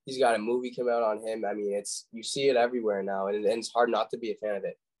advertisements. He's got a movie come out on him. I mean, you see it everywhere now, and it's hard not to be a fan of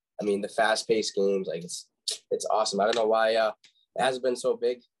it. I mean, the fast-paced games, like it's awesome. I don't know why it hasn't been so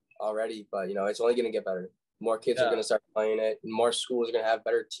big already, but it's only going to get better. More kids are going to start playing it. More schools are going to have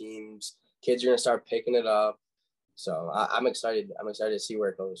better teams. Kids are going to start picking it up. So I'm excited. I'm excited to see where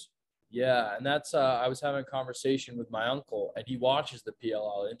it goes. Yeah, and that's I was having a conversation with my uncle, and he watches the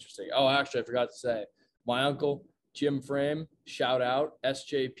PLL. Interesting. Oh, actually, I forgot to say, my uncle Jim Frame, shout out,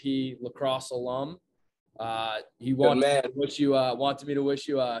 SJP lacrosse alum. He wanted me to wish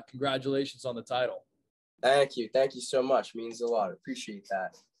you congratulations on the title. Thank you so much. Means a lot. Appreciate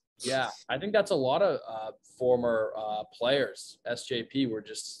that. Yeah, I think that's a lot of former players. SJP were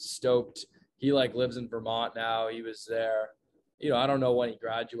just stoked. He lives in Vermont now. He was there. I don't know when he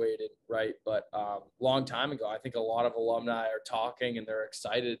graduated, right? But long time ago, I think a lot of alumni are talking and they're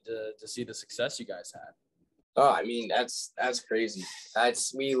excited to see the success you guys had. Oh, I mean, that's crazy.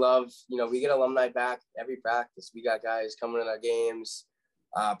 We love, we get alumni back every practice. We got guys coming in our games,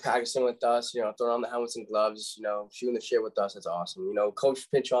 practicing with us, throwing on the helmets and gloves, shooting the shit with us. It's awesome. Coach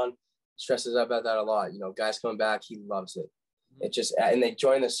Pinchon stresses about that a lot. Guys coming back, he loves it. It just, and they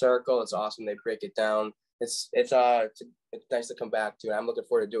join the circle. It's awesome. They break it down. It's nice to come back to. I'm looking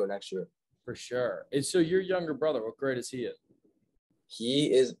forward to doing it next year. For sure. And so your younger brother, what grade is he in?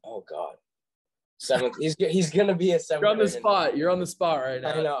 He is, oh God, 7th. He's gonna be a 7th. You're on the spot. You're on the spot right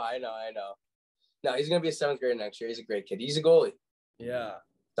now. I know. No, he's gonna be a 7th grade next year. He's a great kid. He's a goalie. Yeah.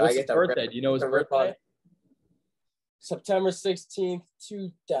 So What's his birthday? Do you know his birthday? September 16th,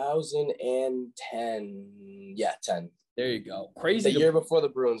 2010. Yeah, 10. There you go. Crazy. The year before the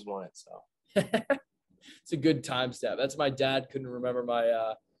Bruins won it. So it's a good time step. That's my dad couldn't remember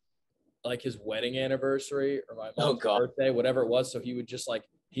my his wedding anniversary or my mom's birthday, whatever it was. So he would just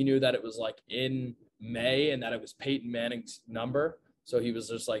he knew that it was in May and that it was Peyton Manning's number. So he was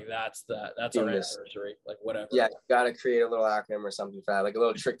just that's our anniversary, whatever. Yeah, you got to create a little acronym or something for that, a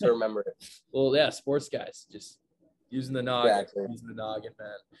little trick to remember it. Well, yeah, sports guys just using the noggin, man.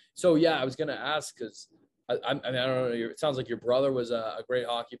 So yeah, I was gonna ask because I don't know. It sounds like your brother was a great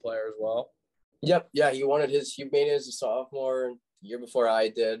hockey player as well. Yep. Yeah, he made his a sophomore year before I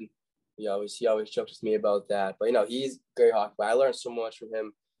did. He always jokes with me about that. But he's a great hockey player. I learned so much from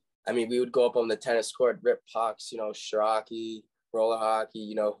him. I mean, we would go up on the tennis court, rip pucks, shiraki, roller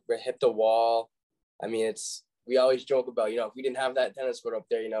hockey, hit the wall. I mean, we always joke about, if we didn't have that tennis court up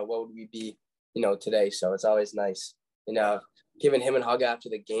there, what would we be, today? So it's always nice. Giving him a hug after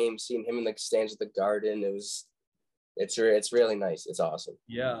the game, seeing him in the stands at the Garden, it's really nice. It's awesome.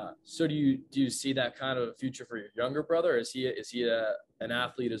 Yeah. So do you see that kind of a future for your younger brother? Is he an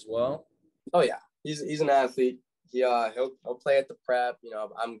athlete as well? Oh yeah, he's an athlete. He'll play at the prep. You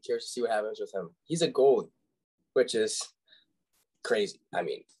know, I'm curious to see what happens with him. He's a goalie, which is crazy. I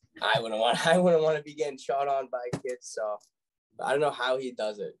mean, I wouldn't want to be getting shot on by kids. So I don't know how he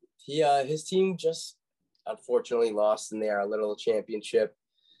does it. His team just unfortunately lost in their little championship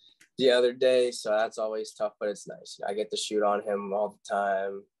the other day, so that's always tough. But it's nice. I get to shoot on him all the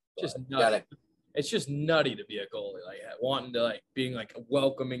time. Just nutty. It's just nutty to be a goalie, like wanting to being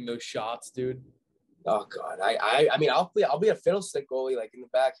welcoming those shots, dude. Oh God, I mean, I'll be a fiddlestick goalie in the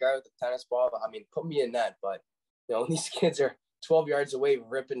backyard with a tennis ball. I mean, put me in net, but when these kids are 12 yards away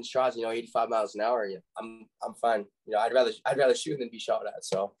ripping shots, 85 miles an hour, I'm fine. I'd rather shoot than be shot at.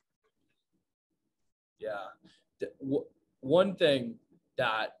 So yeah, one thing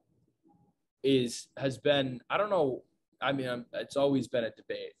that has been, I don't know. I mean, it's always been a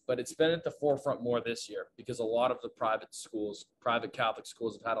debate, but it's been at the forefront more this year because a lot of the private Catholic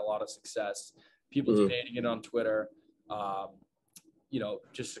schools have had a lot of success. People debating it on Twitter,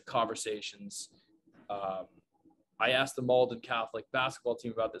 just conversations. I asked the Malden Catholic basketball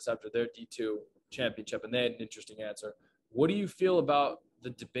team about this after their D2 championship, and they had an interesting answer. What do you feel about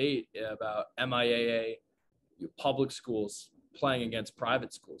the debate about MIAA public schools playing against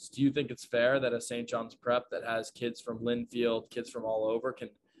private schools? Do you think it's fair that a St. John's Prep that has kids from Linfield, kids from all over, can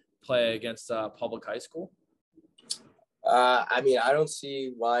play against a public high school? I mean, I don't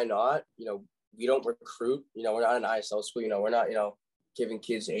see why not. We don't recruit. We're not an ISL school. We're not, giving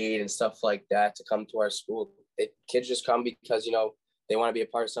kids aid and stuff like that to come to our school. Kids just come because, they want to be a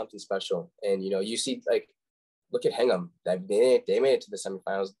part of something special. And, you see, look at Hingham. They made it to the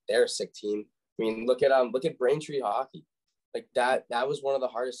semifinals. They're a sick team. I mean, look at Braintree hockey. That was one of the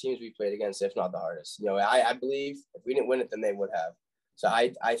hardest teams we played against, if not the hardest. I believe if we didn't win it, then they would have. So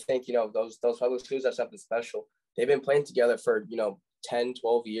I think, those public schools have something special. They've been playing together for, 10,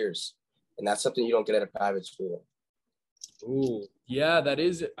 12 years. And that's something you don't get at a private school. Ooh, yeah, that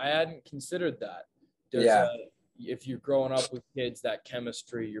is it. I hadn't considered that. If you're growing up with kids, that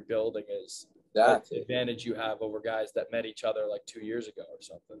chemistry you're building is the advantage you have over guys that met each other 2 years ago or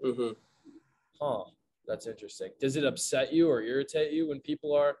something. Mm-hmm. Huh. That's interesting. Does it upset you or irritate you when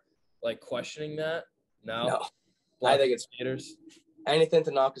people are questioning that? No. I think it's haters. Anything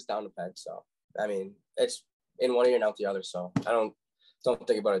to knock us down the peg. So I mean, it's in one ear and out the other. So I don't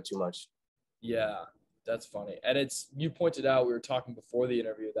think about it too much. Yeah, that's funny. And you pointed out, we were talking before the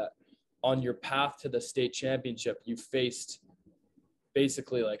interview, that on your path to the state championship, you faced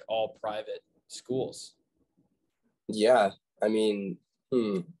basically all private schools. Yeah, I mean,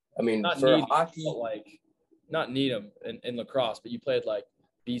 not for Needham, hockey, but not Needham in lacrosse, but you played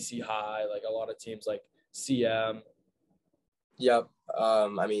BC High, a lot of teams CM. Yep.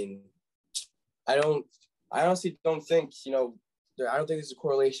 I mean, I honestly don't think, I don't think there's a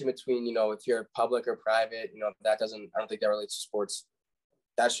correlation between, if you're public or private, I don't think that relates to sports.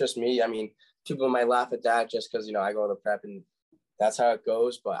 That's just me. I mean, people might laugh at that just because, I go to the prep and that's how it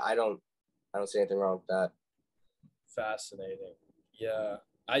goes, but I don't see anything wrong with that. Fascinating. Yeah.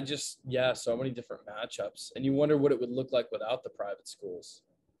 So many different matchups, and you wonder what it would look like without the private schools.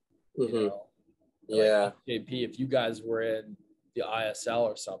 Mm-hmm. Yeah. JP, if you guys were in the ISL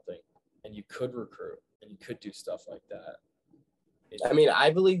or something and you could recruit and you could do stuff like that. I mean, I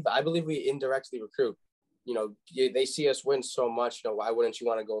believe we indirectly recruit. They see us win so much, why wouldn't you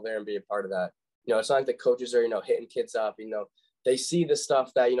want to go there and be a part of that? It's not like the coaches are, hitting kids up, they see the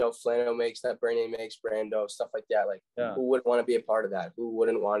stuff that, Flano makes, that Brene makes, Brando, stuff like that. Who wouldn't want to be a part of that? Who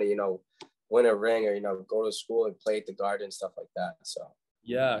wouldn't want to, win a ring or, go to school and play at the Garden, stuff like that. So.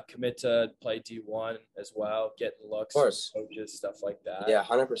 Yeah, commit to play D1 as well, getting looks, of course, coaches, stuff like that. Yeah,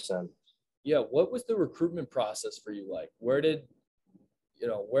 100%. Yeah, what was the recruitment process for you like? When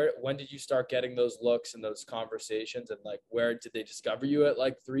did you start getting those looks and those conversations, and where did they discover you at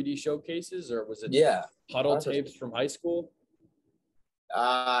 3D showcases, or was it huddle 100%. Tapes from high school?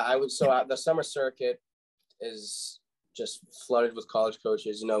 The summer circuit is just flooded with college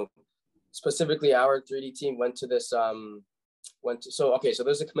coaches. Specifically our 3D team went to this. So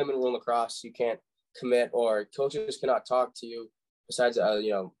there's a commitment rule in lacrosse. You can't commit, or coaches cannot talk to you besides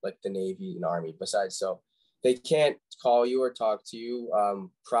the Navy and Army. So they can't call you or talk to you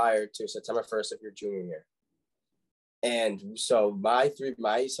prior to September 1st of your junior year. And so my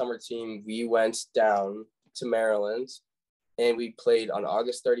summer team, we went down to Maryland. And we played on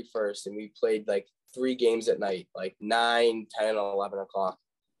August 31st, and we played 3 games at night, 9, 10, 11 o'clock.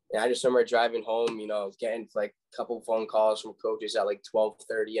 And I just remember driving home, getting a couple phone calls from coaches at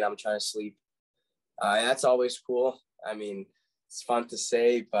 12:30, and I'm trying to sleep. That's always cool. I mean, it's fun to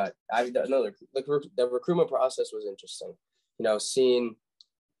say, but the recruitment process was interesting. Seeing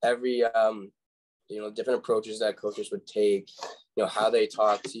every different approaches that coaches would take, how they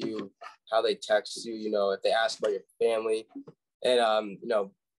talk to you, how they text you, if they ask about your family, and,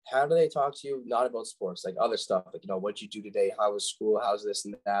 how do they talk to you, not about sports, like other stuff, like, what'd you do today? How was school? How's this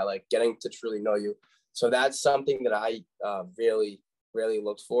and that? Like getting to truly know you. So that's something that I really, really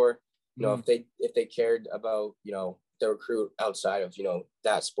looked for, if they cared about, the recruit outside of,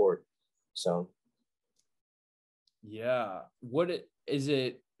 that sport. So. Yeah. Is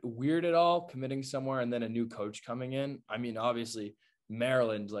it weird at all committing somewhere and then a new coach coming in? I mean, obviously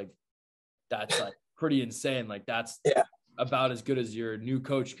Maryland, like that's like pretty insane. Like that's about as good as your new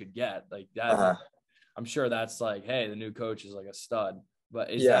coach could get. Like that, I'm sure that's like, hey, the new coach is like a stud.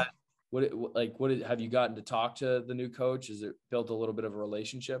 But is that have you gotten to talk to the new coach? Is it built a little bit of a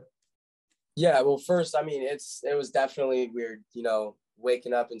relationship? Yeah, well, first, I mean, it was definitely weird,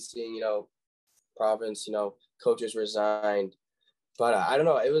 waking up and seeing, Providence, coaches resigned. But I don't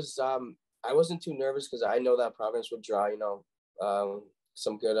know. It was I wasn't too nervous because I know that Providence would draw,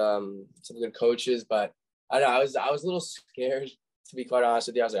 some good coaches. But I don't know, I was a little scared, to be quite honest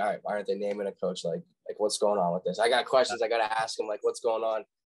with you. I was like, all right, why aren't they naming a coach? Like what's going on with this? I got questions. I got to ask them, like, what's going on?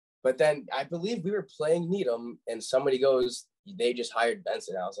 But then I believe we were playing Needham, and somebody goes, they just hired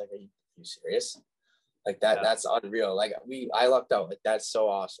Benson. I was like, are you serious? Like that's unreal. Like I lucked out. Like that's so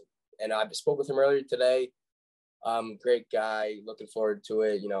awesome. And I spoke with him earlier today. Great guy. Looking forward to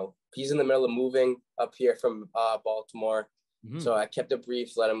it. He's in the middle of moving up here from Baltimore, so I kept it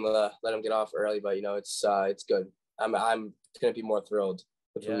brief. Let him get off early, but it's good. I'm gonna be more thrilled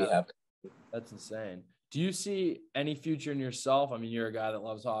with who we have. That's insane. Do you see any future in yourself? I mean, you're a guy that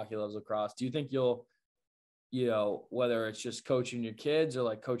loves hockey, loves lacrosse. Do you think you'll, whether it's just coaching your kids or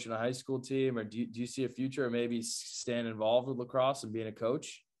like coaching a high school team, or do you see a future or maybe staying involved with lacrosse and being a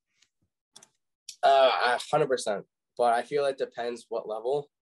coach? 100%. But I feel it depends what level,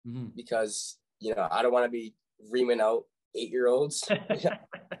 because, I don't want to be reaming out 8-year-olds. You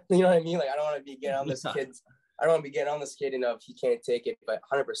know what I mean? Like, I don't want to be getting on this kid. I don't want to be getting on this kid, if he can't take it. But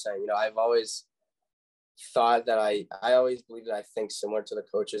 100%, I've always thought that I always believe that I think similar to the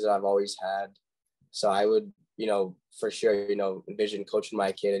coaches that I've always had. So I would, for sure, envision coaching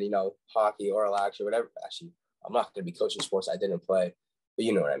my kid in, hockey or lax or whatever. Actually, I'm not going to be coaching sports I didn't play. But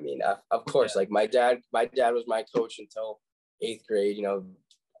you know what I mean? Of course, like my dad was my coach until 8th grade.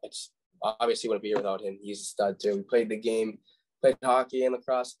 It's obviously wouldn't be here without him. He's a stud too. We played the game, played hockey and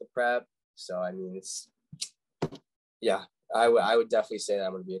lacrosse at the prep. So, I mean, I would definitely say that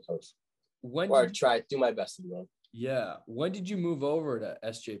I'm going to be a coach. Do my best to be one. Yeah. When did you move over to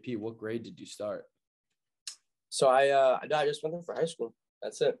SJP? What grade did you start? So I just went there for high school.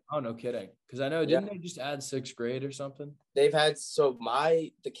 That's it. Oh, no kidding. Because I know, didn't they just add 6th grade or something? They've had,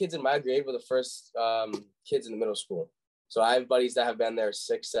 the kids in my grade were the first kids in the middle school. So I have buddies that have been there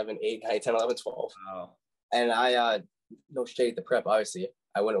 6, 7, 8, 9, 10, 11, 12. Wow. And I, no shade at the prep, obviously.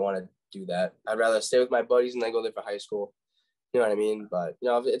 I wouldn't want to do that. I'd rather stay with my buddies and then go there for high school. You know what I mean? But,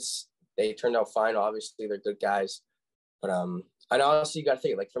 they turned out fine. Obviously, they're good guys. But, and honestly, you got to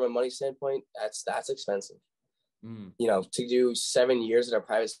think, like, from a money standpoint, that's expensive. To do 7 years at a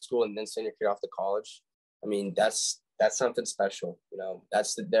private school and then send your kid off to college. I mean, that's something special.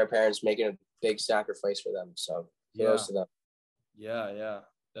 That's their parents making a big sacrifice for them. So kudos to them. Yeah,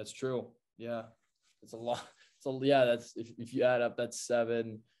 that's true. Yeah, it's a lot. So that's if you add up, that's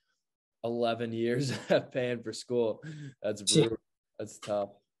 11 years paying for school. That's brutal. That's tough.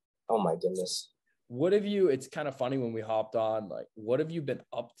 Oh my goodness. It's kind of funny when we hopped on, like, what have you been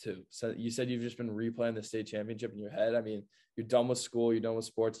up to? So you said you've just been replaying the state championship in your head. I mean, you're done with school, you're done with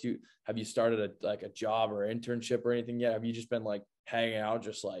sports. Have you started a job or internship or anything yet? Have you just been like hanging out,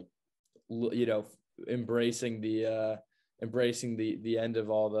 just like, embracing the end of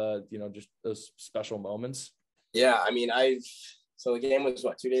all the, just those special moments? Yeah. I mean, so the game was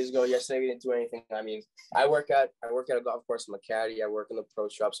 2 days ago. Yesterday we didn't do anything. I mean, I work at a golf course. I'm a caddy. I work in the pro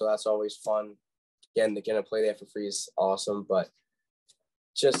shop. So that's always fun. Again, to play there for free is awesome, but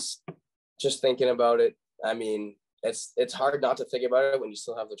just thinking about it, I mean, it's hard not to think about it when you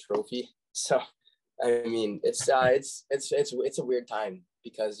still have the trophy. So, I mean, it's a weird time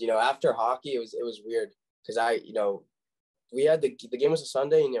because, after hockey, it was weird because we had the game was a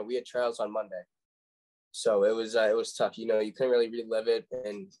Sunday and we had trials on Monday. So it was tough. You couldn't really relive it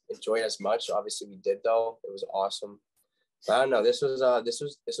and enjoy it as much. Obviously we did though. It was awesome. But I don't know. This was a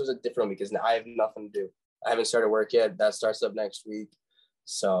different one because now I have nothing to do. I haven't started work yet. That starts up next week.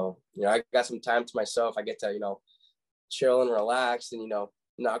 So, I got some time to myself. I get to, chill and relax and,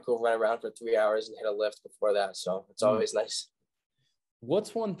 not go run around for 3 hours and hit a lift before that. So it's always nice.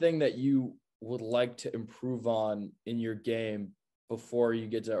 What's one thing that you would like to improve on in your game before you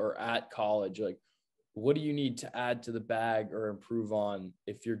get to, or at college? Like, what do you need to add to the bag or improve on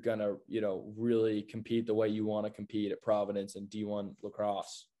if you're going to, really compete the way you want to compete at Providence and D1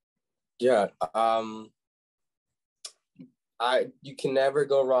 lacrosse? Yeah. You can never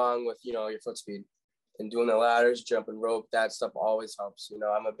go wrong with, your foot speed and doing the ladders, jumping rope. That stuff always helps.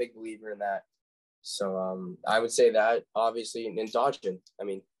 I'm a big believer in that. So I would say that, obviously, and dodging. I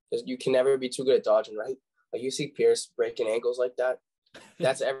mean, you can never be too good at dodging, right? Like, you see Pierce breaking ankles like that.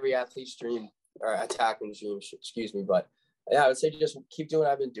 That's every athlete's dream, or attacking dream, excuse me. But yeah, I would say just keep doing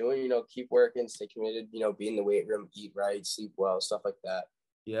what I've been doing, keep working, stay committed, be in the weight room, eat right, sleep well, stuff like that.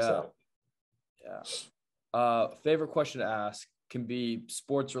 Yeah. Favorite question to ask can be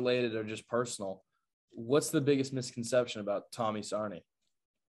sports related or just personal. What's the biggest misconception about Tommy Sarni?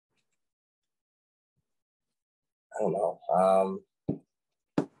 I don't know.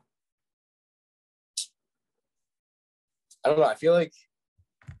 I don't know. I feel like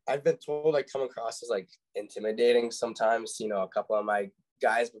I've been told I come across as like intimidating sometimes, a couple of my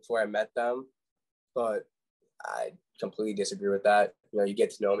guys before I met them, but I completely disagree with that. You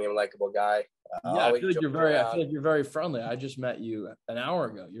get to know me. I'm a likable guy. I feel like you're very friendly. I just met you an hour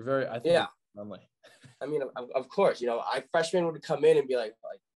ago. You're friendly. I mean, of course, freshmen would come in and be like,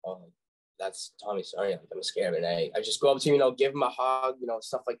 oh, that's Tommy Sarni. Like, I'm scared. And I just go up to him, give him a hug,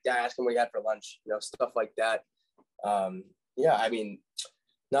 stuff like that. Ask him what he had for lunch, stuff like that. I mean,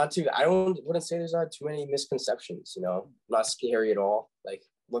 I wouldn't say there's not too many misconceptions, I'm not scary at all. Like,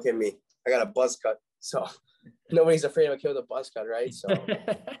 look at me. I got a buzz cut. So nobody's afraid of a kid with a buzz cut, right? So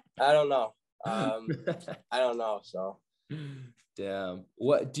I don't know. I don't know. So damn.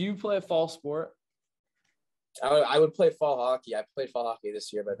 What do you play a fall sport? I would play fall hockey. I played fall hockey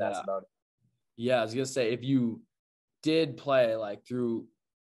this year, but that's about it. Yeah, I was gonna say, if you did play like through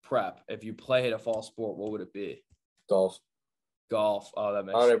prep, if you played a fall sport, what would it be? Golf. Oh, that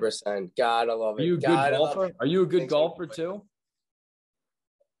makes 100%. God, I love it. Are you a good golfer? Are you a good golfer too?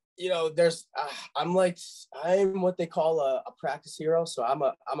 I'm what they call a practice hero. So I'm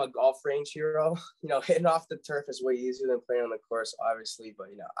a golf range hero. Hitting off the turf is way easier than playing on the course, obviously. But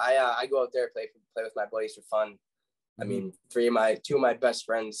I go out there, play with my buddies for fun. I mean, two of my best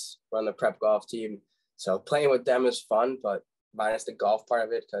friends were on the prep golf team, so playing with them is fun, but minus the golf part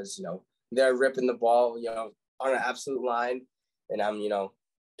of it, because they're ripping the ball on an absolute line, and I'm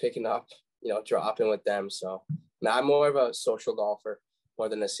picking up, dropping with them. So now I'm more of a social golfer more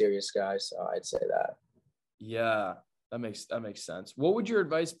than a serious guy. So I'd say that. Yeah, that makes sense. What would your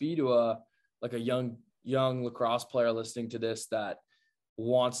advice be to a young lacrosse player listening to this that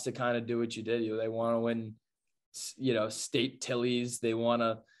wants to kind of do what you did? They want to win, state Tillies. They want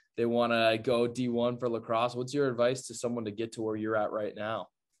to go D1 for lacrosse. What's your advice to someone to get to where you're at right now?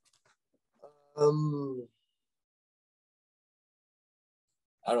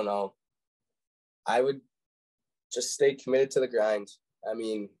 I don't know. I would just stay committed to the grind. I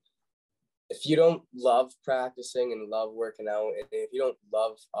mean, if you don't love practicing and love working out, and if you don't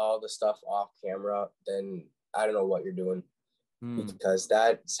love all the stuff off camera, then I don't know what you're doing. Because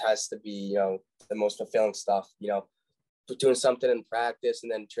that has to be, the most fulfilling stuff, doing something in practice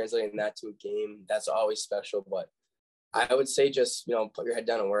and then translating that to a game. That's always special. But I would say just, put your head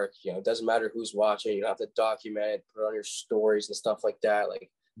down and work. It doesn't matter who's watching. You don't have to document it, put it on your stories and stuff like that. Like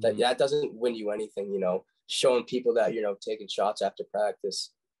that doesn't win you anything, showing people that, taking shots after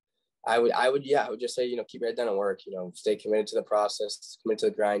practice. I would just say, keep your head down and work, stay committed to the process, committed to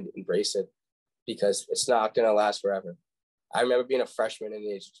the grind, embrace it, because it's not going to last forever. I remember being a freshman and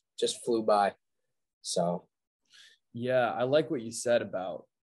it just flew by. So. Yeah. I like what you said about,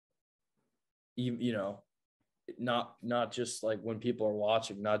 not just like when people are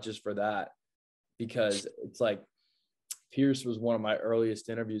watching, not just for that, because it's like Pierce was one of my earliest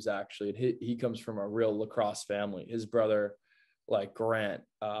interviews, actually. He comes from a real lacrosse family. His brother, like Grant,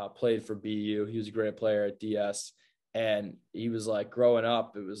 played for BU. He was a great player at DS. And he was like, growing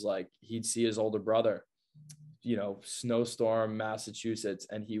up, it was like he'd see his older brother, snowstorm, Massachusetts,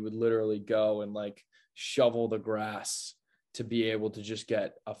 and he would literally go and like shovel the grass to be able to just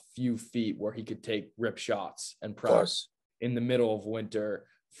get a few feet where he could take rip shots and practice in the middle of winter,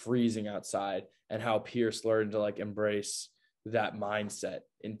 freezing outside, and how Pierce learned to like embrace that mindset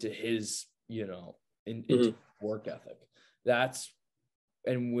into his, into work ethic.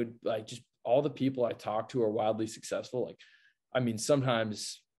 And would like just all the people I talk to are wildly successful. Like, I mean,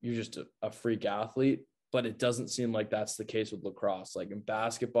 sometimes you're just a freak athlete, but it doesn't seem like that's the case with lacrosse. Like in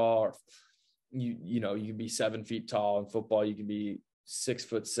basketball, or you can be 7 feet tall. In football, you can be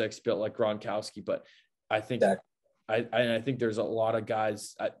 6'6", built like Gronkowski. But I think I think there's a lot of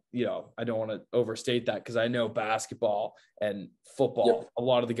guys, you know, I don't want to overstate that because I know basketball and football, a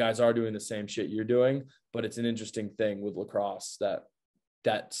lot of the guys are doing the same shit you're doing, but it's an interesting thing with lacrosse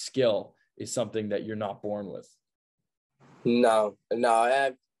that skill is something that you're not born with. No,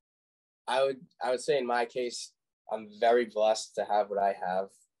 I would say in my case, I'm very blessed to have what I have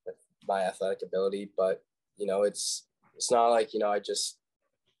with my athletic ability, but you know, it's not like, you know, I just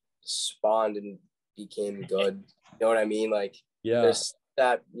spawned and became good. You know what I mean? Like, there's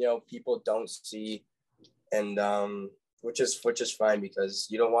that, you know, people don't see, and which is fine because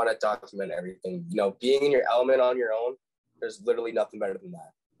you don't want to document everything. You know, being in your element on your own, there's literally nothing better than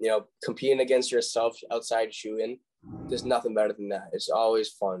that. You know, competing against yourself outside shooting, there's nothing better than that. It's always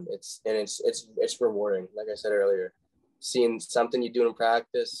fun. It's rewarding. Like I said earlier, seeing something you do in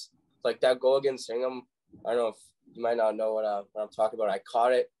practice, like that goal against Hingham. I don't know if you might not know what I'm talking about. I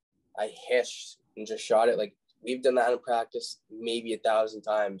caught it, I hished and just shot it. Like, we've done that in practice maybe 1,000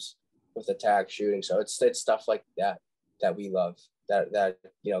 times with attack shooting. So it's stuff like that we love, that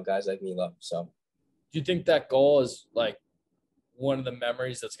you know, guys like me love. So do you think that goal is like one of the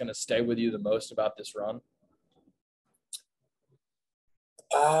memories that's going to stay with you the most about this run?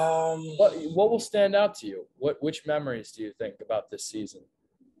 What will stand out to you? Which memories do you think about this season?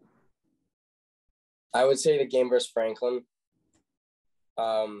 I would say the game versus Franklin.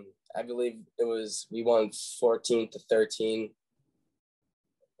 I believe we won 14-13.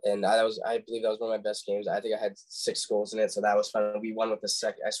 And I believe that was one of my best games. I think I had 6 goals in it, so that was fun. We won with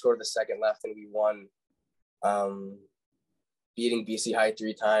I scored the second left, and we won. Beating BC High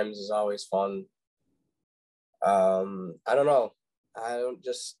 3 times is always fun. I don't know. I don't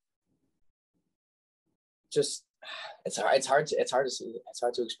just it's hard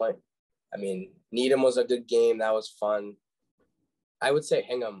to explain. I mean, Needham was a good game. That was fun. I would say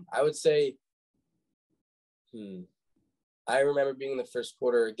Hingham. I would say, I remember being in the first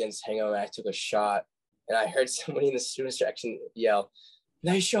quarter against Hingham, and I took a shot, and I heard somebody in the student section yell,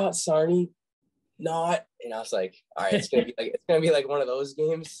 "Nice shot, Sarni." Not, and I was like, all right, it's gonna be like one of those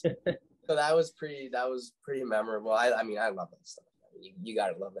games. So that was pretty memorable. I mean, I love that stuff. I mean, you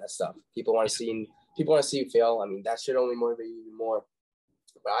gotta love that stuff. People want to see you fail. I mean, that should only motivate you even more.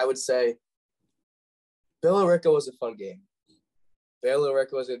 But I would say Billerica was a fun game.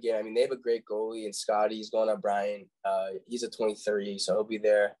 Billerica was a good game. I mean, they have a great goalie, and Scotty's going up Brian. He's a 23, so he'll be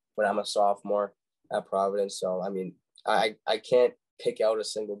there when I'm a sophomore at Providence. So I mean, I can't pick out a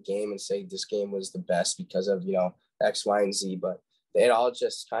single game and say this game was the best because of, you know, X, Y, and Z, but it all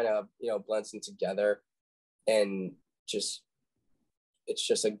just kind of, you know, blends in together, and it's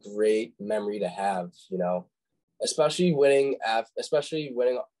just a great memory to have, you know, especially winning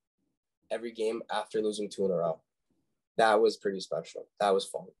every game after losing 2 in a row. That was pretty special. That was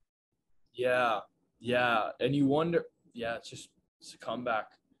fun. Yeah. And you wonder, it's a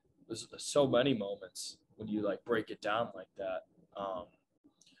comeback. There's so many moments when you like break it down like that.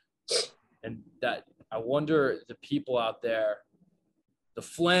 And that I wonder, the people out there, the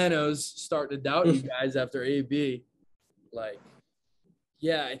Flanos starting to doubt you guys after AB. Like,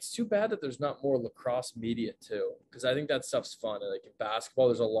 yeah, it's too bad that there's not more lacrosse media too, because I think that stuff's fun. Like in basketball,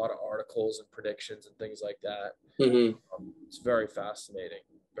 there's a lot of articles and predictions and things like that. Mm-hmm. It's very fascinating.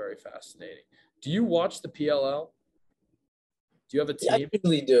 Very fascinating. Do you watch the PLL? Do you have a team? Yeah,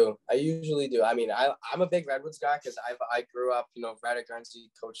 I usually do. I mean, I'm a big Redwoods guy because I grew up, you know, Radek Garnsey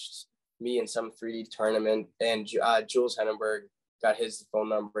coached me in some 3D tournament, and Jules Hennenberg got his phone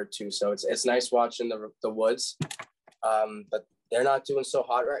number too. So it's nice watching the Woods. But they're not doing so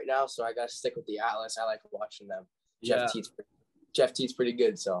hot right now, so I got to stick with the Atlas. I like watching them. Yeah. Jeff Teet's pretty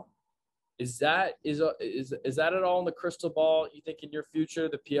good, so. Is that at all in the crystal ball, you think, in your future,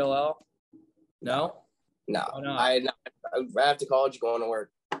 the PLL? No? No. Right after college, going to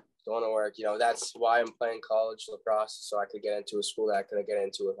work. You know, that's why I'm playing college lacrosse, so I could get into a school that I couldn't get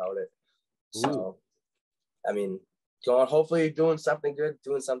into without it. So, ooh. I mean, hopefully doing something good,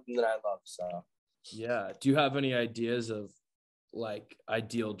 doing something that I love, so. Yeah. Do you have any ideas of, like,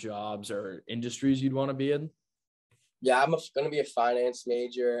 ideal jobs or industries you'd want to be in? Yeah, I'm going to be a finance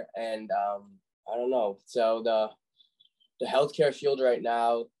major, and I don't know. So the healthcare field right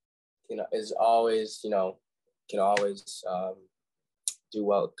now, you know, is always, you know, can always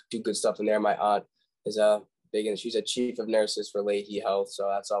do good stuff in there. My aunt is she's a chief of nurses for Leahy Health, so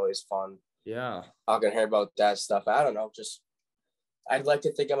that's always fun. Yeah, talking to her about that stuff. I don't know, just I'd like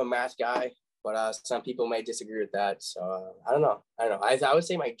to think I'm a math guy, but some people may disagree with that. So I don't know. I would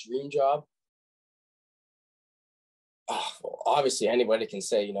say my dream job. Well, obviously, anybody can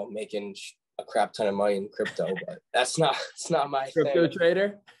say, you know, making a crap ton of money in crypto, but it's not my crypto thing.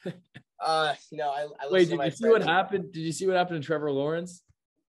 trader. I Wait, listen to did my you see what friends. happened? Did you see what happened to Trevor Lawrence?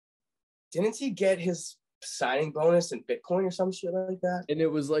 Didn't he get his signing bonus in Bitcoin or some shit like that? And it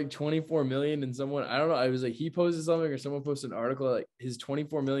was like 24 million, and someone, I don't know, I was like, he posted something or someone posted an article like his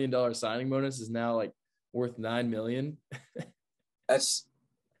 $24 million signing bonus is now like worth 9 million. I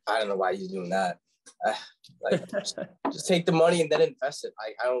don't know why he's doing that. Just take the money and then invest it.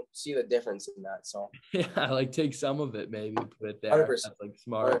 I don't see the difference in that. So yeah, like take some of it, maybe put it there. 100%. That's like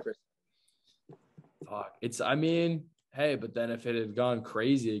smart. 100%. Fuck. I mean, hey, but then if it had gone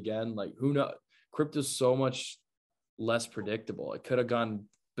crazy again, like who knows? Crypto's so much less predictable. It could have gone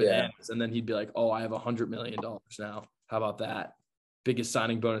bananas, and then he'd be like, "Oh, I have $100 million now. How about that? Biggest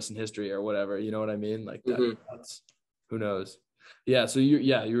signing bonus in history, or whatever." You know what I mean? Like that. That's, who knows? Yeah. So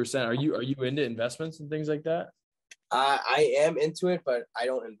you were saying, are you into investments and things like that? I am into it, but I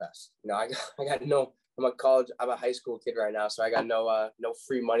don't invest. I got no. I'm a high school kid right now, so I got no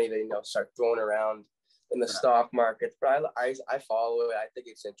free money to start throwing around in the stock market. But I follow it. I think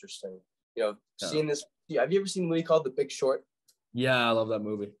it's interesting. Seeing this. Have you ever seen a movie called The Big Short? Yeah, I love that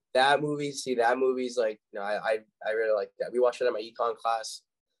movie. That movie's like, I really like that. We watched it in my econ class.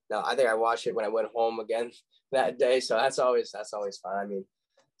 Now I think I watched it when I went home again that day. So that's always fun. I mean,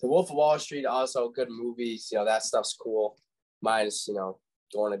 The Wolf of Wall Street, also good movies. That stuff's cool. Minus,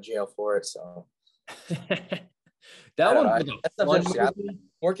 going to jail for it. So that one.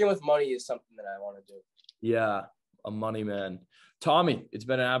 Working with money is something that I want to do. Yeah, a money man. Tommy, it's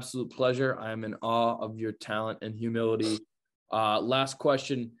been an absolute pleasure. I am in awe of your talent and humility. Last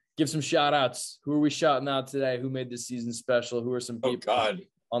question. Give some shout outs. Who are we shouting out today? Who made this season special? Who are some people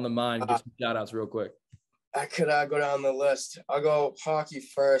on the mind? Give some shout outs real quick. I could go down the list. I'll go hockey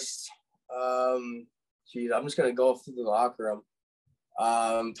first. I'm just going to go through the locker room.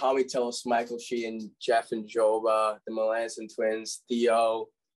 Tommy Tillis, Michael Sheehan, Jeff and Joba, the Melanson twins, Theo,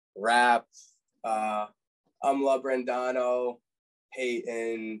 Rap, Umla Brandano,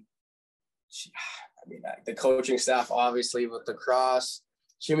 Peyton. The coaching staff, obviously, with Lacrosse.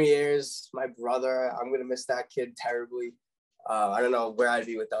 Jimmy Ayers, my brother. I'm going to miss that kid terribly. I don't know where I'd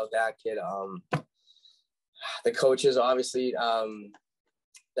be without that kid. The coaches, obviously, the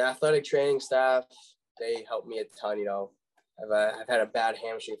athletic training staff, they helped me a ton. I've had a bad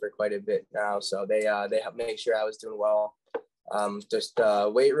hamstring for quite a bit now, so they helped make sure I was doing well. Just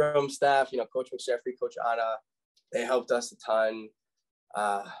weight room staff, Coach McJeffrey, Coach Anna, they helped us a ton.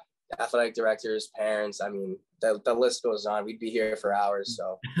 Athletic directors, parents. I mean, the list goes on. We'd be here for hours,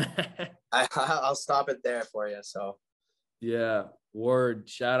 so I'll stop it there for you. So, yeah, word.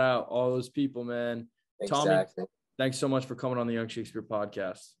 Shout out all those people, man. Exactly. Tommy, thanks so much for coming on the Young Shakespeare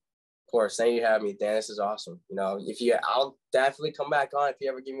podcast. Of course, thank you for having me, Dan. This is awesome. I'll definitely come back on if you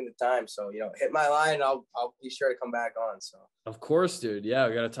ever give me the time. So, hit my line. I'll be sure to come back on. So, of course, dude. Yeah,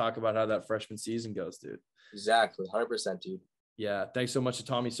 we got to talk about how that freshman season goes, dude. Exactly, 100%, dude. Yeah, thanks so much to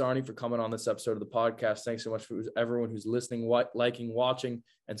Tommy Sarni for coming on this episode of the podcast. Thanks so much for everyone who's listening, liking, watching,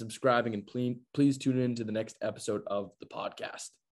 and subscribing. And please tune in to the next episode of the podcast.